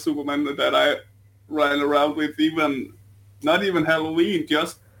also had a Superman that I ran around with, not even Halloween,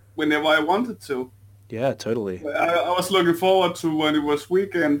 just whenever I wanted to. Yeah, totally. I was looking forward to when it was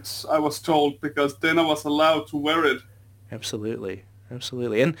weekends, I was told, because then I was allowed to wear it. Absolutely.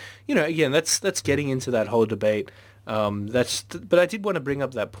 And, again, that's getting into that whole debate. But I did want to bring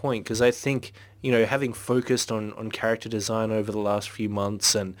up that point because I think, having focused on character design over the last few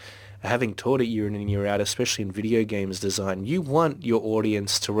months and having taught it year in and year out, especially in video games design, you want your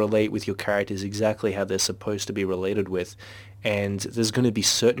audience to relate with your characters exactly how they're supposed to be related with. And there's going to be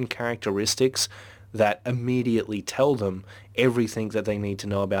certain characteristics that immediately tell them everything that they need to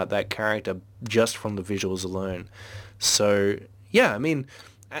know about that character just from the visuals alone. So, yeah, I mean,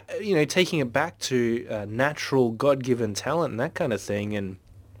 taking it back to natural God-given talent and that kind of thing, and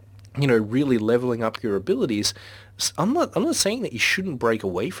really leveling up your abilities. I'm not saying that you shouldn't break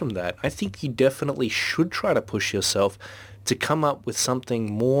away from that. I think you definitely should try to push yourself to come up with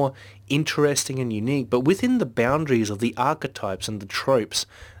something more interesting and unique, but within the boundaries of the archetypes and the tropes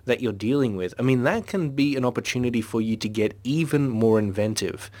that you're dealing with. I mean, that can be an opportunity for you to get even more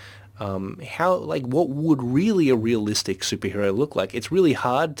inventive. What would really a realistic superhero look like? It's really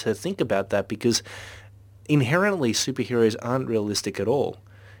hard to think about that because inherently superheroes aren't realistic at all.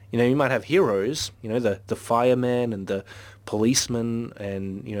 You might have heroes, the firemen and the policemen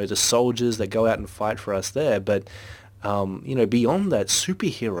and, the soldiers that go out and fight for us there. But, beyond that,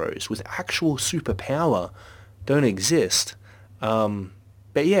 superheroes with actual superpower don't exist.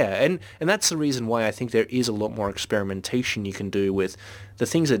 But yeah, and that's the reason why I think there is a lot more experimentation you can do with the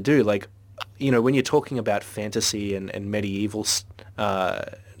things that do. Like, when you're talking about fantasy and medieval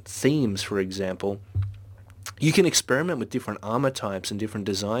themes, for example, you can experiment with different armor types and different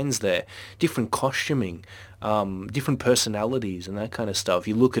designs there, different costuming, different personalities and that kind of stuff.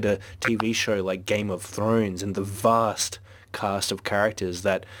 You look at a TV show like Game of Thrones and the vast cast of characters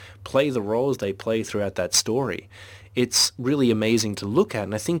that play the roles they play throughout that story. It's really amazing to look at,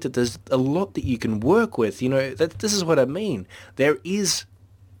 and I think that there's a lot that you can work with. This is what I mean. There is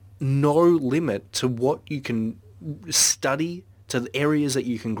no limit to what you can study, to the areas that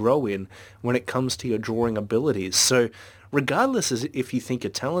you can grow in when it comes to your drawing abilities. So regardless as if you think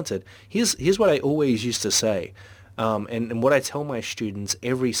you're talented, here's what I always used to say, and what I tell my students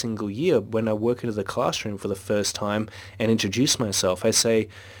every single year when I work into the classroom for the first time and introduce myself. I say,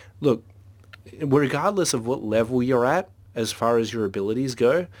 look, regardless of what level you're at as far as your abilities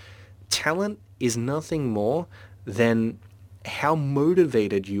go, talent is nothing more than how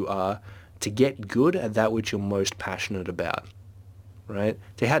motivated you are to get good at that which you're most passionate about. Right?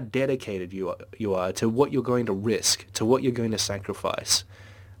 To how dedicated you are to what you're going to risk, to what you're going to sacrifice.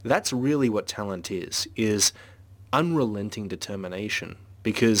 That's really what talent is unrelenting determination,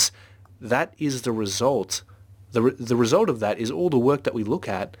 because that is the result. The result of that is all the work that we look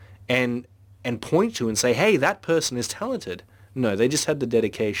at and point to and say, hey, that person is talented. No, they just had the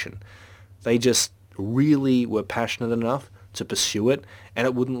dedication. They just really were passionate enough to pursue it, and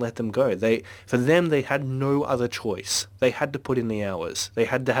it wouldn't let them go. For them, they had no other choice. They had to put in the hours. They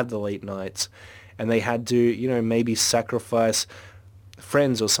had to have the late nights, and they had to, maybe sacrifice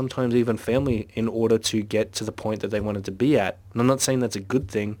friends or sometimes even family in order to get to the point that they wanted to be at. And I'm not saying that's a good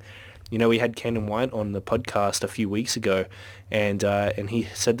thing. We had Kenan White on the podcast a few weeks ago, and he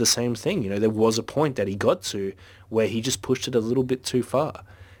said the same thing. There was a point that he got to where he just pushed it a little bit too far.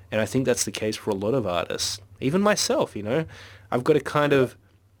 And I think that's the case for a lot of artists. Even myself, I've got to kind of,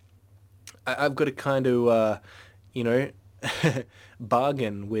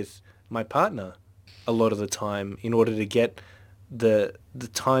 bargain with my partner a lot of the time in order to get the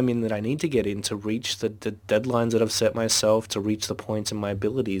time in that I need to get in to reach the deadlines that I've set myself, to reach the points in my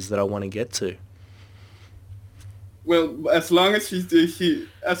abilities that I want to get to. Well, as long as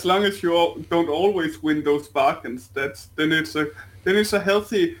as long as you don't always win those bargains, then it's a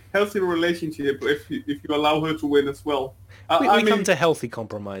healthy relationship if you allow her to win as well. We come to healthy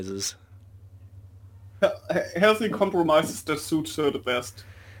compromises. Healthy compromises that suits her the best.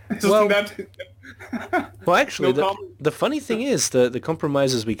 Well, actually, the funny thing is the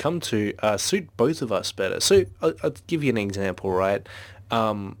compromises we come to suit both of us better. So I'll give you an example, right?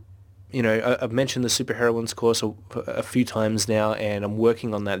 I've mentioned the Superheroines course a few times now, and I'm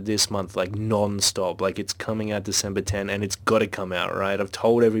working on that this month, like non-stop. Like, it's coming out December 10, and it's got to come out, right? I've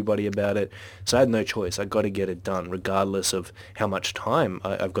told everybody about it, so I had no choice. I got to get it done, regardless of how much time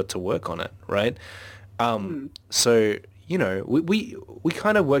I've got to work on it, right? So, we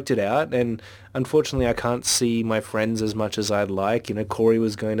kind of worked it out, and unfortunately I can't see my friends as much as I'd like. Corey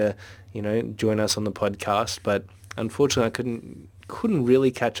was going to, join us on the podcast, but unfortunately I couldn't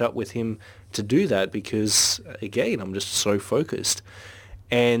really catch up with him to do that because, again, I'm just so focused.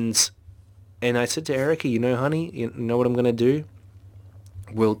 And I said to Erica, honey, you know what I'm going to do?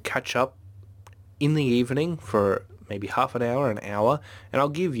 We'll catch up in the evening for maybe half an hour, and I'll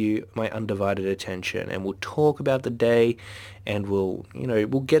give you my undivided attention, and we'll talk about the day, and we'll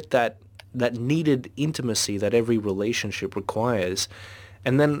get that needed intimacy that every relationship requires.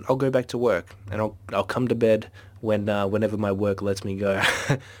 And then I'll go back to work, and I'll come to bed whenever my work lets me go,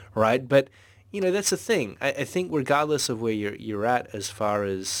 right? But that's the thing. I think regardless of where you're at as far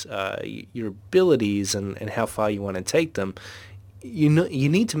as your abilities and how far you want to take them, you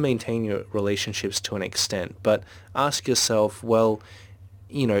need to maintain your relationships to an extent. But ask yourself, well,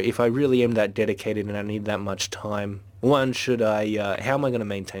 if I really am that dedicated and I need that much time, how am I going to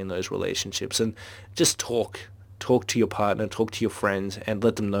maintain those relationships? And just talk to your partner, talk to your friends, and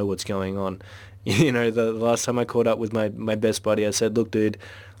let them know what's going on. The last time I caught up with my best buddy, I said, look, dude,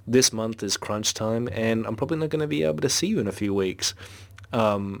 this month is crunch time, and I'm probably not going to be able to see you in a few weeks.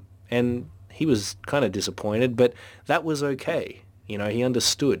 And he was kind of disappointed, but that was okay. He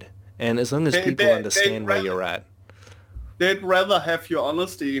understood. And as long as people understand where you're at. They'd rather have your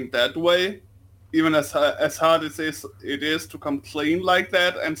honesty in that way, even as hard as it is to complain like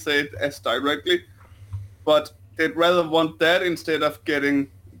that and say it as directly. But they'd rather want that instead of getting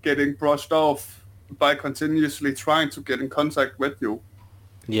brushed off by continuously trying to get in contact with you.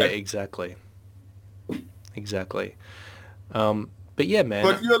 Yeah, exactly. But yeah, man.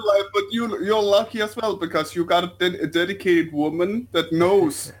 But you're lucky as well because you got a dedicated woman that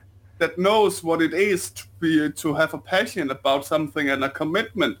knows what it is to have a passion about something and a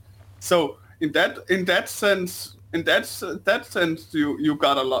commitment. So in that sense, you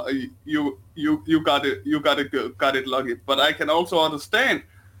got a lot. You got it lucky. But I can also understand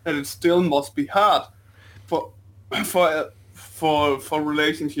that it still must be hard for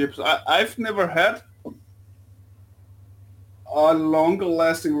relationships. I've never had a longer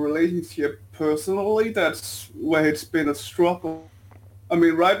lasting relationship personally. That's where it's been a struggle. I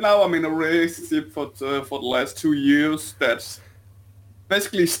mean, right now I'm in a relationship for the last 2 years that's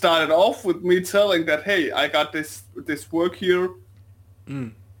basically started off with me telling that, hey, I got this work here.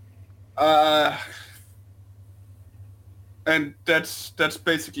 And that's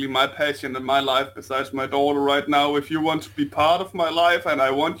basically my passion in my life besides my daughter right now. If you want to be part of my life and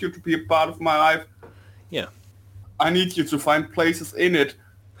I want you to be a part of my life, yeah, I need you to find places in it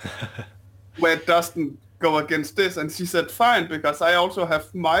where it doesn't go against this. And she said, fine, because I also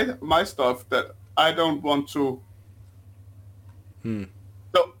have my stuff that I don't want to.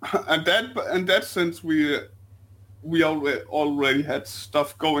 So, and that since we already had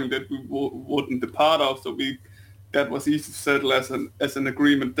stuff going that we wouldn't be part of, so that was easy to settle as an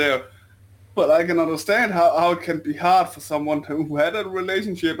agreement there. But I can understand how it can be hard for someone who had a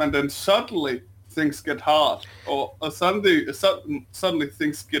relationship and then suddenly things get hard, or suddenly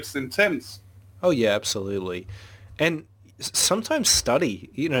things gets intense. Oh yeah, absolutely. And sometimes study,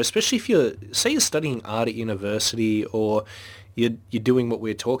 especially if you're studying art at university, or you're doing what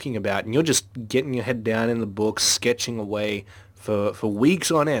we're talking about, and you're just getting your head down in the books, sketching away for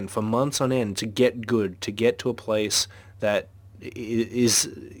weeks on end, for months on end, to get good, to get to a place that is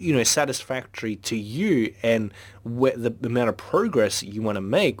satisfactory to you, and the amount of progress you want to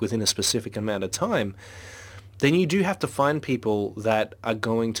make within a specific amount of time, then you do have to find people that are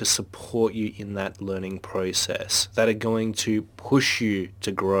going to support you in that learning process, that are going to push you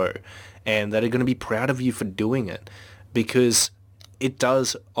to grow, and that are going to be proud of you for doing it, because it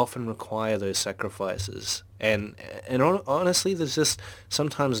does often require those sacrifices. And honestly, there's just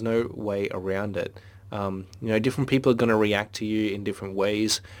sometimes no way around it. Different people are going to react to you in different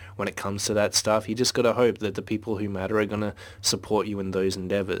ways when it comes to that stuff. You just got to hope that the people who matter are going to support you in those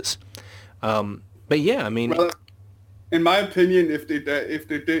endeavors. But yeah, I mean, well, in my opinion, if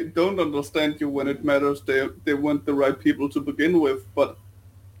they don't understand you when it matters, they want the right people to begin with. But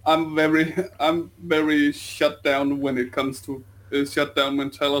I'm very shut down when it comes to shutdown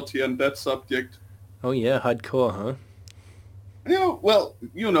mentality and that subject. Oh yeah, hardcore, huh? Well,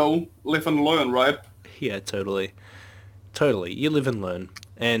 live and learn, right? Yeah, totally. You live and learn.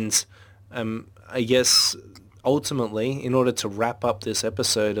 And I guess ultimately, in order to wrap up this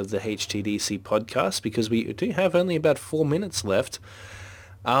episode of the HTDC podcast, because we do have only about 4 minutes left,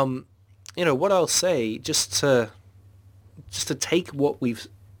 what I'll say, just to take what we've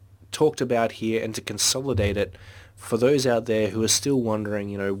talked about here and to consolidate it for those out there who are still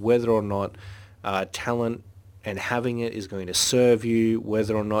wondering, whether or not talent and having it is going to serve you,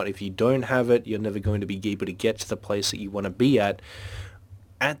 whether or not if you don't have it, you're never going to be able to get to the place that you want to be at.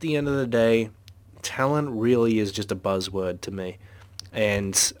 At the end of the day, talent really is just a buzzword to me.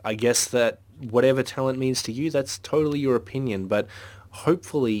 And I guess that whatever talent means to you, that's totally your opinion. But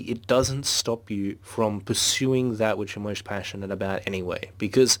hopefully it doesn't stop you from pursuing that which you're most passionate about anyway.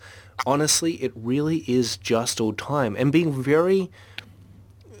 Because honestly, it really is just all time. And being very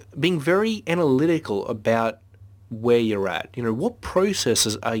analytical about where you're at. What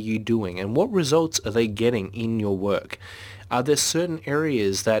processes are you doing and what results are they getting in your work? Are there certain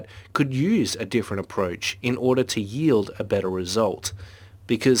areas that could use a different approach in order to yield a better result?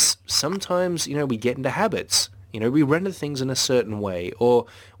 Because sometimes, we get into habits. We render things in a certain way, or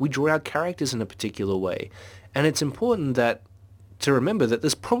we draw our characters in a particular way. And it's important to remember that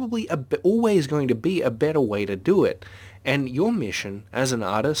there's probably always going to be a better way to do it. And your mission as an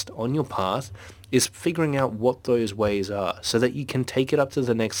artist on your path is figuring out what those ways are so that you can take it up to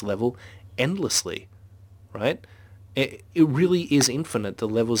the next level endlessly, right? It really is infinite, the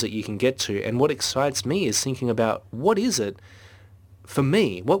levels that you can get to. And what excites me is thinking about what is it for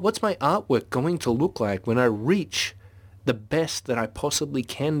me? What's my artwork going to look like when I reach the best that I possibly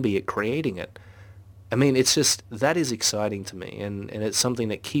can be at creating it? I mean, it's just, that is exciting to me, and it's something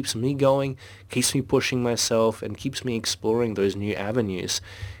that keeps me going, keeps me pushing myself, and keeps me exploring those new avenues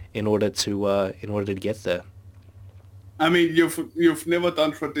in order to get there. I mean, you've never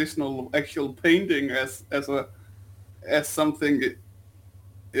done traditional actual painting as something.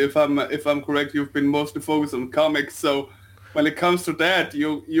 If I'm correct, you've been mostly focused on comics. So when it comes to that,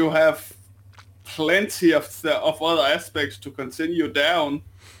 you have plenty of other aspects to continue down.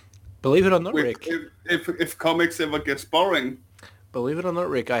 Believe it or not, Rick. If comics ever gets boring. Believe it or not,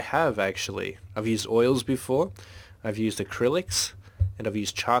 Rick, I have actually. I've used oils before. I've used acrylics, and I've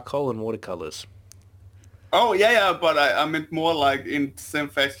used charcoal and watercolors. Oh yeah, but I meant more like in the same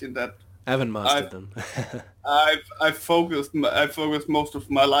fashion that I haven't mastered them. I focused most of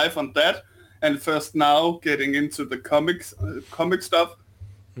my life on that, and first now getting into the comic stuff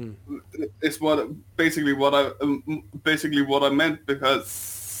is basically what I meant,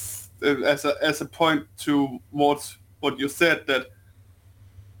 because as a point towards what you said, that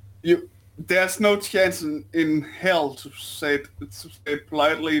there's no chance in hell, to say it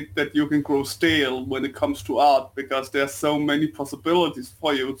politely, that you can grow stale when it comes to art, because there's so many possibilities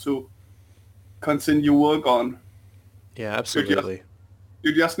for you to continue work on. Yeah, absolutely.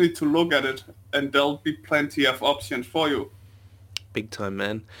 You just need to look at it, and there'll be plenty of options for you. Big time,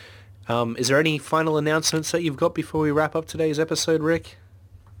 man. Is there any final announcements that you've got before we wrap up today's episode, Rick?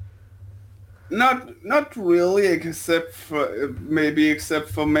 Not really, except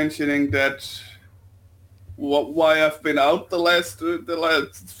for mentioning that why I've been out the last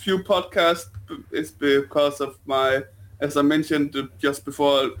few podcasts is because of as I mentioned just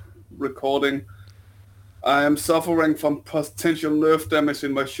before recording, I am suffering from potential nerve damage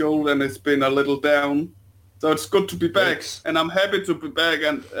in my shoulder, and it's been a little down. So it's good to be back. Thanks. And I'm happy to be back,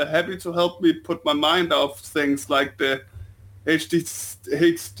 and happy to help me put my mind off things like the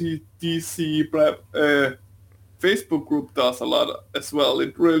HTDC Facebook group does a lot as well.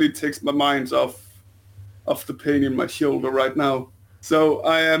 It really takes my mind off the pain in my shoulder right now. So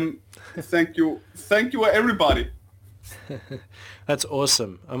I am, thank you everybody. That's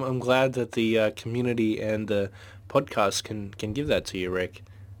awesome. I'm glad that the community and the podcast can give that to you, Rick.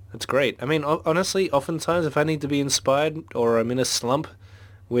 That's great. I mean, honestly, oftentimes if I need to be inspired or I'm in a slump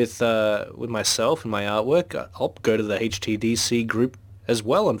with myself and my artwork, I'll go to the HTDC group as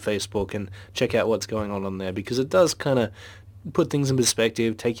well on Facebook and check out what's going on there, because it does kind of put things in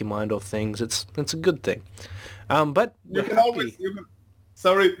perspective, take your mind off things. It's a good thing. But you can always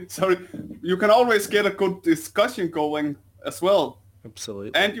you can always get a good discussion going as well.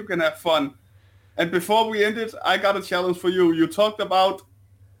 Absolutely. And you can have fun. And before we end it, I got a challenge for you. You talked about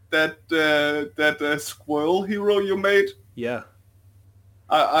that squirrel hero you made. Yeah.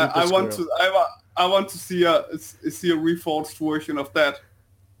 I want to see a reforged version of that.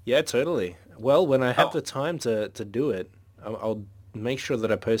 Yeah, totally. Well, when I have the time to do it, I'll make sure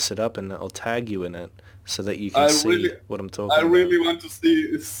that I post it up and I'll tag you in it so that you can see what I'm talking about. I really want to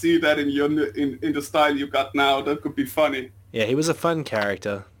see that in the style you got now. That could be funny. Yeah, he was a fun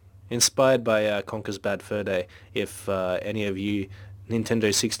character, inspired by Conker's Bad Fur Day. If any of you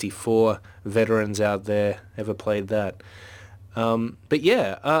Nintendo 64 veterans out there ever played that. But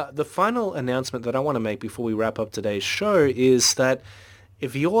yeah, the final announcement that I want to make before we wrap up today's show is that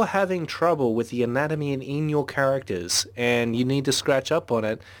if you're having trouble with the anatomy in your characters and you need to scratch up on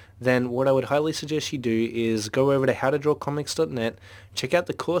it, then what I would highly suggest you do is go over to howtodrawcomics.net, check out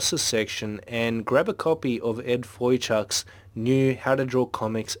the courses section, and grab a copy of Ed Foychuk's new How to Draw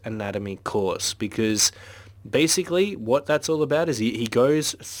Comics Anatomy course, because basically what that's all about is he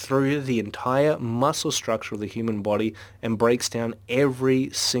goes through the entire muscle structure of the human body and breaks down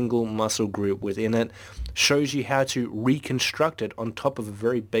every single muscle group within it, shows you how to reconstruct it on top of a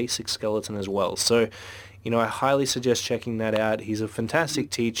very basic skeleton as well. So, I highly suggest checking that out. He's a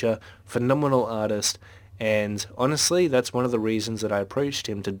fantastic teacher, phenomenal artist, and honestly, that's one of the reasons that I approached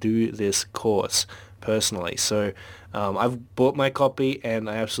him to do this course personally. So I've bought my copy and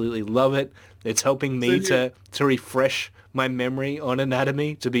I absolutely love it. It's helping me to refresh my memory on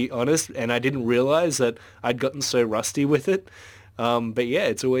anatomy, to be honest, and I didn't realize that I'd gotten so rusty with it. But yeah,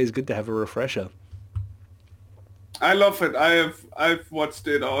 it's always good to have a refresher. I love it. I've watched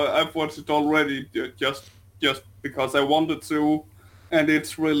it. I've watched it already just because I wanted to, and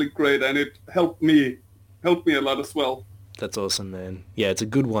it's really great, and it helped me a lot as well. That's awesome, man. Yeah, it's a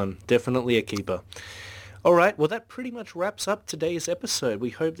good one. Definitely a keeper. All right, well, that pretty much wraps up today's episode. We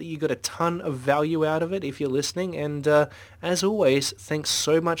hope that you got a ton of value out of it if you're listening. And as always, thanks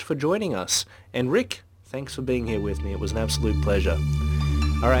so much for joining us. And Rick, thanks for being here with me. It was an absolute pleasure.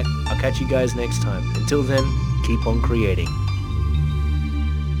 All right, I'll catch you guys next time. Until then, keep on creating.